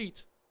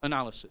complete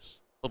analysis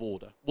of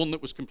order, one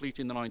that was complete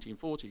in the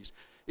 1940s,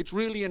 it's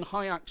really in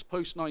Hayek's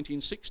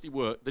post-1960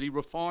 work that he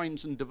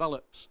refines and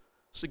develops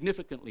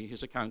significantly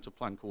his account of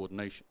plan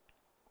coordination.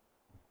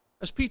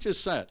 As Peter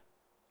said,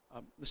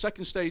 the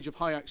second stage of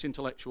Hayek's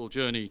intellectual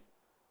journey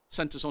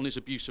centers on his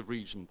abuse of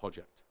reason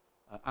project.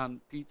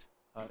 And Pete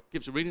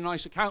gives a really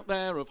nice account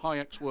there of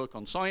Hayek's work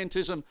on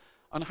scientism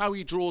and how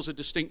he draws a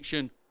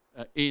distinction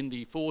in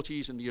the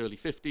 40s and the early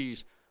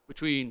 50s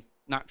between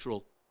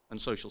natural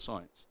and social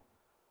science.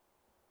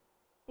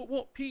 But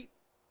what Pete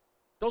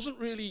doesn't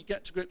really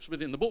get to grips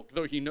with in the book,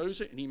 though he knows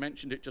it and he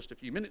mentioned it just a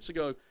few minutes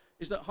ago,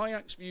 is that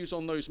Hayek's views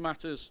on those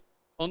matters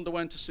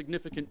underwent a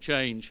significant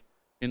change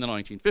in the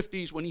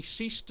 1950s when he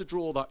ceased to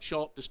draw that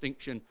sharp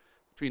distinction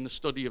between the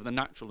study of the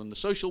natural and the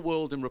social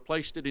world and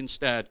replaced it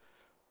instead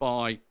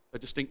by a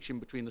distinction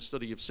between the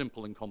study of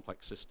simple and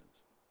complex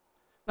systems.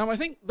 Now, I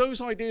think those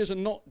ideas are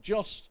not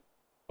just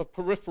of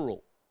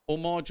peripheral or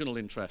marginal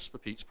interest for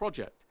Pete's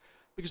project,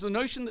 because the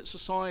notion that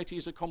society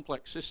is a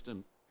complex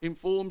system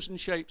informs and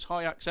shapes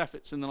Hayek's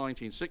efforts in the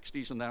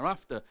 1960s and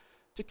thereafter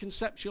to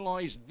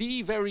conceptualize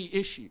the very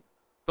issue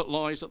that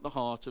lies at the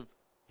heart of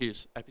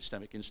his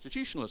epistemic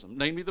institutionalism,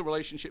 namely the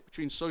relationship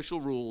between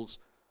social rules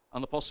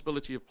and the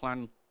possibility of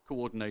plan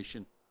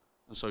coordination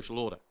and social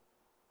order.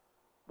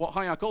 What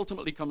Hayek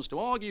ultimately comes to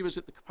argue is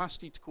that the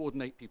capacity to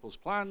coordinate people's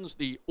plans,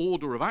 the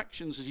order of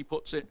actions, as he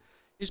puts it,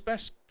 is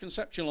best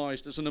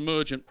conceptualized as an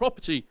emergent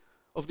property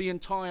of the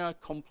entire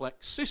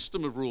complex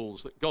system of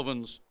rules that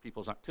governs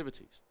people's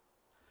activities.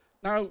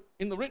 Now,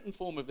 in the written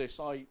form of this,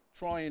 I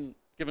try and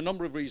give a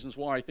number of reasons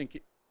why I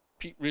think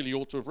Pete really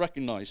ought to have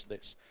recognized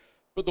this.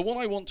 But the one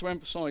I want to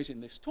emphasize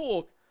in this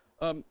talk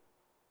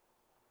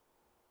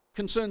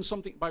concerns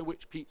something by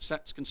which Pete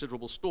sets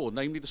considerable store,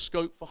 namely the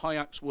scope for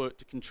Hayek's work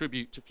to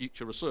contribute to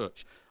future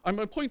research. And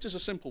my point is a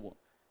simple one.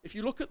 if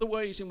you look at the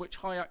ways in which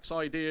Hayek's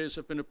ideas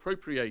have been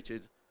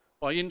appropriated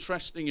by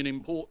interesting and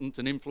important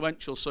and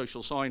influential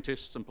social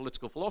scientists and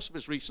political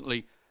philosophers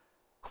recently,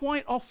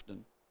 quite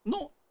often,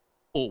 not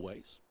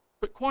always,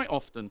 but quite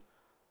often,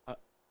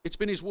 it's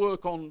been his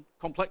work on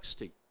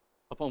complexity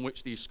upon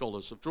which these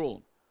scholars have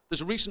drawn.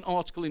 There's a recent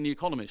article in The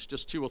Economist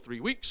just 2 or 3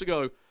 weeks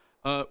ago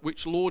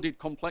which lauded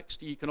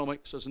complexity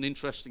economics as an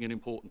interesting and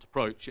important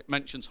approach. It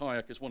mentions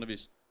Hayek as one of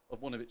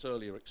its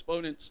earlier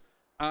exponents.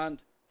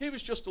 And here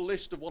is just a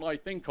list of what I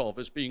think of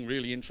as being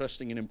really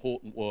interesting and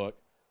important work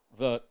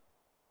that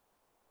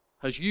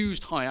has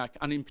used Hayek,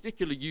 and in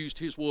particular used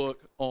his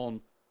work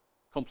on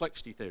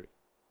complexity theory.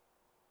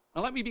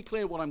 Now let me be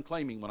clear what I'm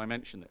claiming when I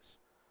mention this.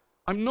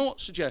 I'm not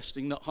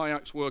suggesting that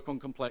Hayek's work on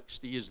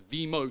complexity is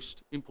the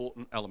most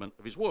important element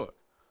of his work,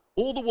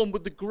 or the one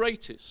with the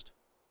greatest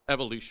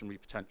evolutionary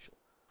potential.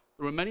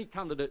 There are many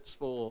candidates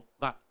for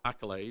that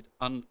accolade,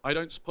 and I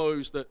don't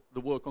suppose that the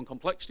work on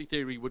complexity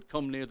theory would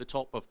come near the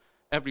top of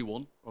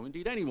everyone, or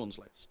indeed anyone's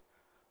list.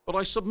 But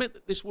I submit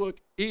that this work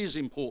is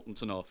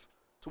important enough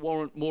to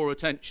warrant more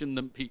attention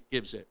than Pete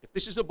gives it. If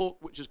this is a book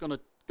which is going to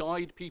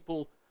guide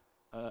people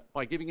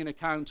by giving an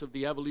account of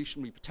the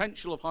evolutionary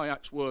potential of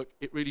Hayek's work,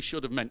 it really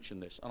should have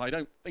mentioned this, and I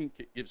don't think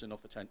it gives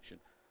enough attention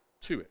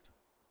to it.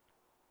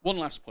 One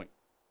last point,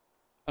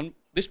 and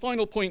this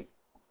final point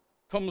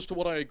comes to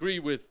what I agree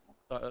with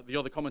the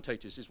other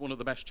commentators is one of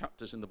the best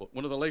chapters in the book,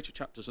 one of the later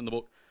chapters in the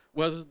book,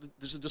 where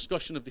there's a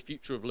discussion of the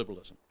future of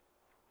liberalism.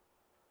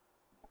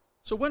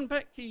 So when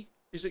Becky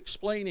is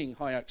explaining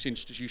Hayek's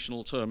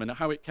institutional term and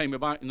how it came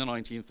about in the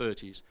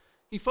 1930s,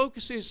 he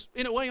focuses,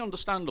 in a way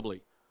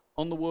understandably,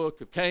 on the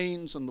work of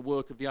Keynes and the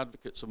work of the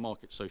advocates of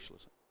market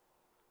socialism.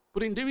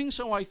 But in doing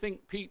so, I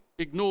think Pete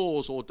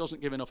ignores or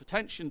doesn't give enough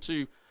attention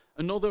to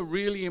another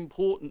really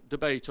important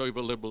debate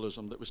over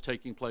liberalism that was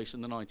taking place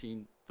in the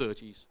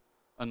 1930s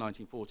and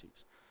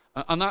 1940s.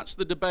 And that's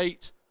the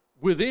debate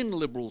within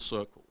liberal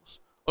circles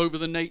over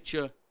the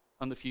nature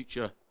and the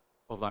future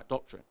of that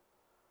doctrine.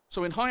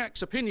 So in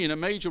Hayek's opinion, a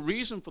major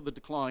reason for the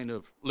decline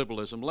of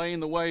liberalism lay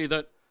in the way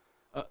that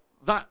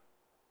that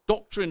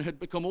doctrine had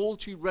become all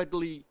too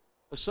readily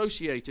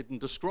associated and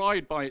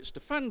described by its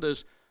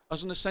defenders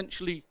as an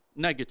essentially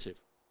negative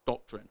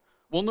doctrine,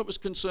 one that was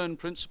concerned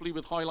principally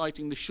with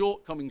highlighting the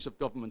shortcomings of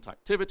government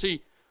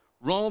activity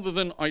rather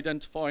than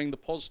identifying the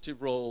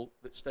positive role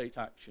that state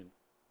action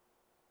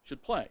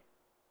should play.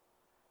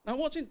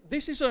 Now,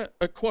 this is a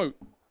quote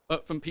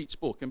from Pete's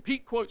book, and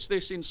Pete quotes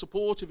this in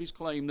support of his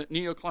claim that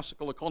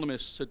neoclassical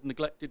economists had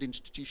neglected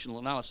institutional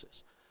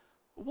analysis.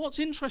 But what's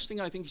interesting,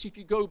 I think, is if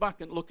you go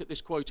back and look at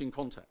this quote in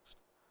context.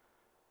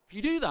 If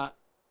you do that,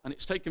 and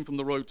it's taken from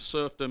The Road to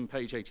Serfdom,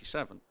 page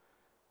 87.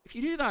 If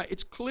you do that,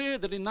 it's clear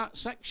that in that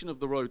section of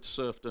The Road to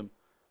Serfdom,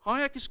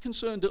 Hayek is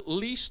concerned at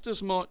least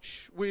as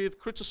much with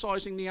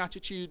criticizing the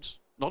attitudes,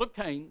 not of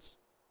Keynes,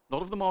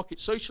 not of the market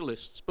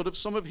socialists, but of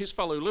some of his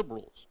fellow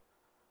liberals,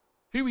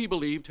 who he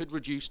believed had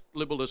reduced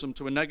liberalism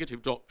to a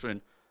negative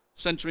doctrine,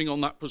 centering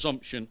on that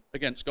presumption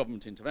against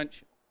government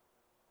intervention.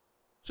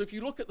 So if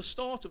you look at the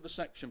start of the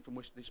section from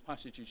which this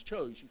passage is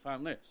chosen, you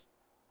found this.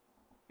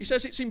 He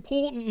says it's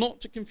important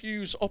not to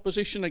confuse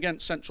opposition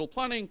against central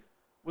planning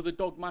with a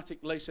dogmatic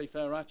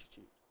laissez-faire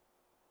attitude.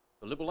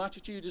 The liberal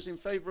attitude is in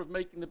favor of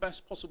making the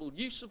best possible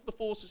use of the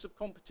forces of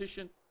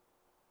competition,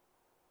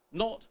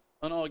 not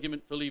an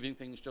argument for leaving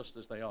things just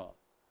as they are.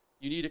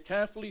 You need a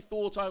carefully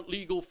thought out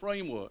legal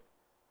framework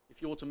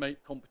if you're to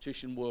make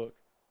competition work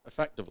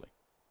effectively.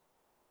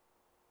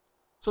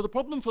 So the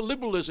problem for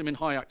liberalism in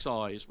Hayek's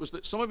eyes was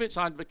that some of its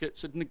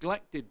advocates had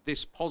neglected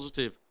this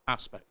positive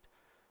aspect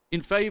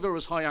in favor,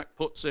 as Hayek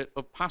puts it,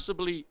 of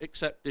passively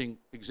accepting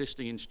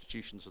existing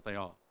institutions as they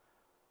are.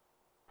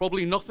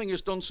 Probably nothing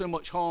has done so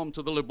much harm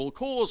to the liberal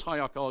cause,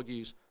 Hayek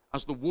argues,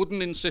 as the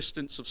wooden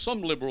insistence of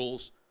some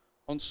liberals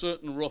on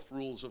certain rough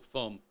rules of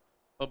thumb,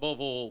 above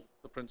all,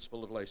 the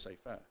principle of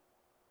laissez-faire.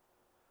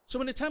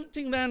 So in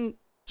attempting then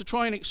to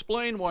try and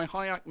explain why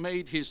Hayek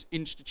made his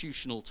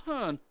institutional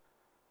turn,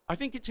 I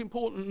think it's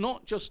important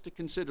not just to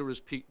consider,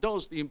 as Pete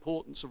does, the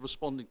importance of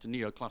responding to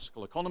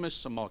neoclassical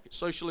economists and market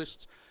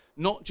socialists,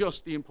 not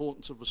just the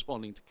importance of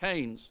responding to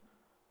Keynes,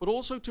 but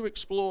also to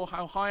explore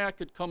how Hayek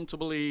had come to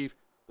believe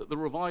that the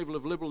revival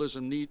of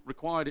liberalism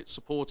required its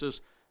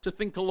supporters to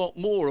think a lot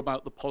more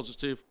about the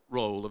positive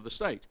role of the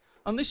state.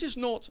 And this is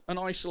not an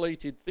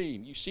isolated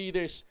theme. You see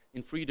this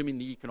in Freedom in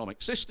the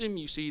Economic System,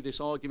 you see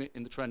this argument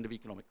in The Trend of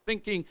Economic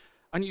Thinking,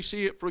 and you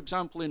see it, for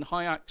example, in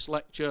Hayek's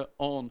lecture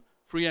on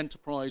free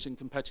enterprise and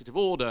competitive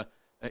order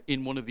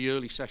in one of the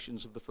early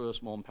sessions of the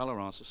first Mont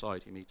Pelerin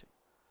Society meeting.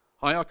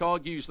 Hayek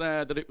argues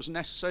there that it was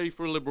necessary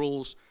for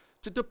liberals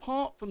to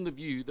depart from the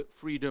view that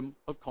freedom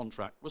of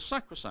contract was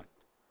sacrosanct,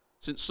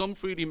 since some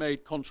freely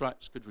made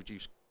contracts could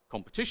reduce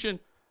competition,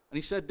 and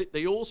he said that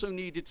they also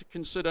needed to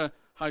consider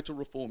how to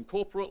reform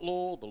corporate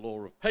law, the law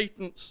of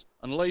patents,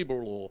 and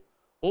labor law,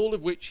 all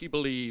of which he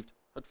believed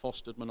had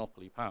fostered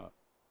monopoly power.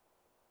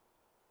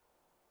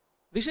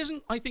 This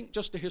isn't, I think,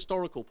 just a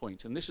historical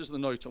point, and this is the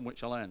note on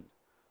which I'll end.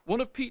 One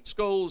of Pete's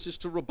goals is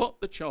to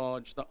rebut the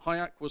charge that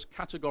Hayek was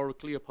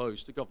categorically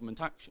opposed to government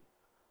action.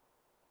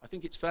 I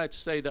think it's fair to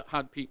say that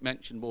had Pete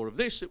mentioned more of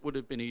this, it would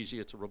have been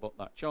easier to rebut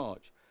that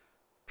charge.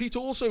 Pete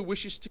also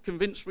wishes to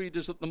convince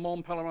readers that the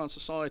Mont Pelerin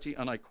Society,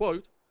 and I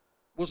quote,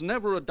 was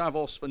never a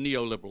Davos for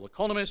neoliberal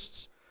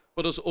economists,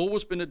 but has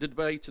always been a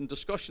debate and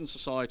discussion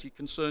society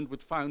concerned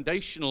with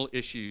foundational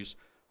issues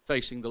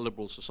facing the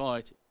liberal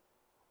society.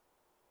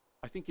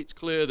 I think it's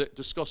clear that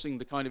discussing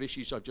the kind of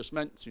issues I've just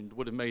mentioned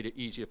would have made it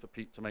easier for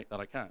Pete to make that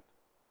account.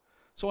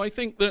 So I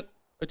think that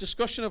a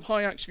discussion of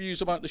Hayek's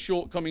views about the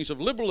shortcomings of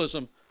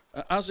liberalism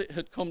as it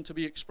had come to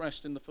be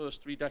expressed in the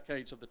first 3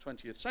 decades of the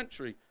 20th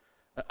century,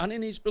 and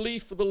in his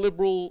belief for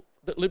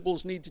that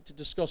liberals needed to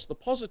discuss the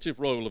positive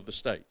role of the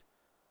state,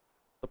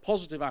 the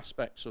positive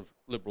aspects of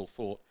liberal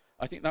thought,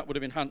 I think that would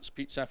have enhanced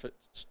Pete's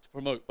efforts to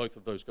promote both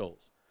of those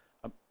goals.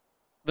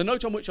 The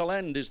note on which I'll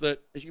end is that,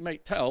 as you may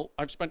tell,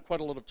 I've spent quite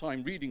a lot of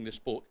time reading this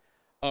book,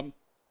 and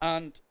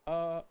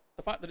the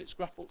fact that it's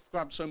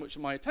grabbed so much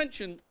of my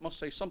attention must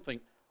say something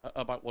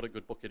about what a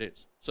good book it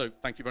is. So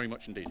thank you very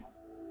much indeed.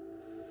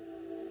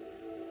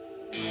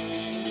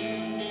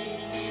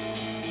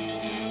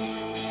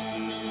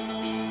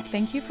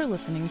 Thank you for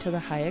listening to the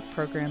Hayek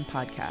Program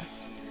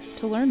podcast.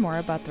 To learn more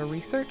about the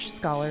research,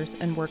 scholars,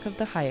 and work of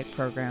the Hayek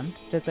Program,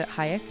 visit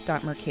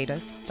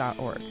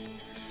hayek.mercatus.org.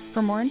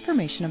 For more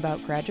information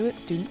about graduate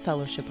student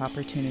fellowship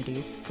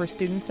opportunities for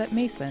students at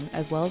Mason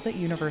as well as at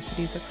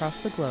universities across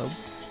the globe,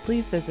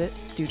 please visit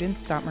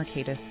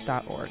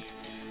students.mercatus.org.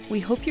 We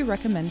hope you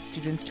recommend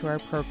students to our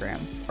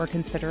programs or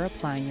consider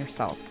applying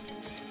yourself.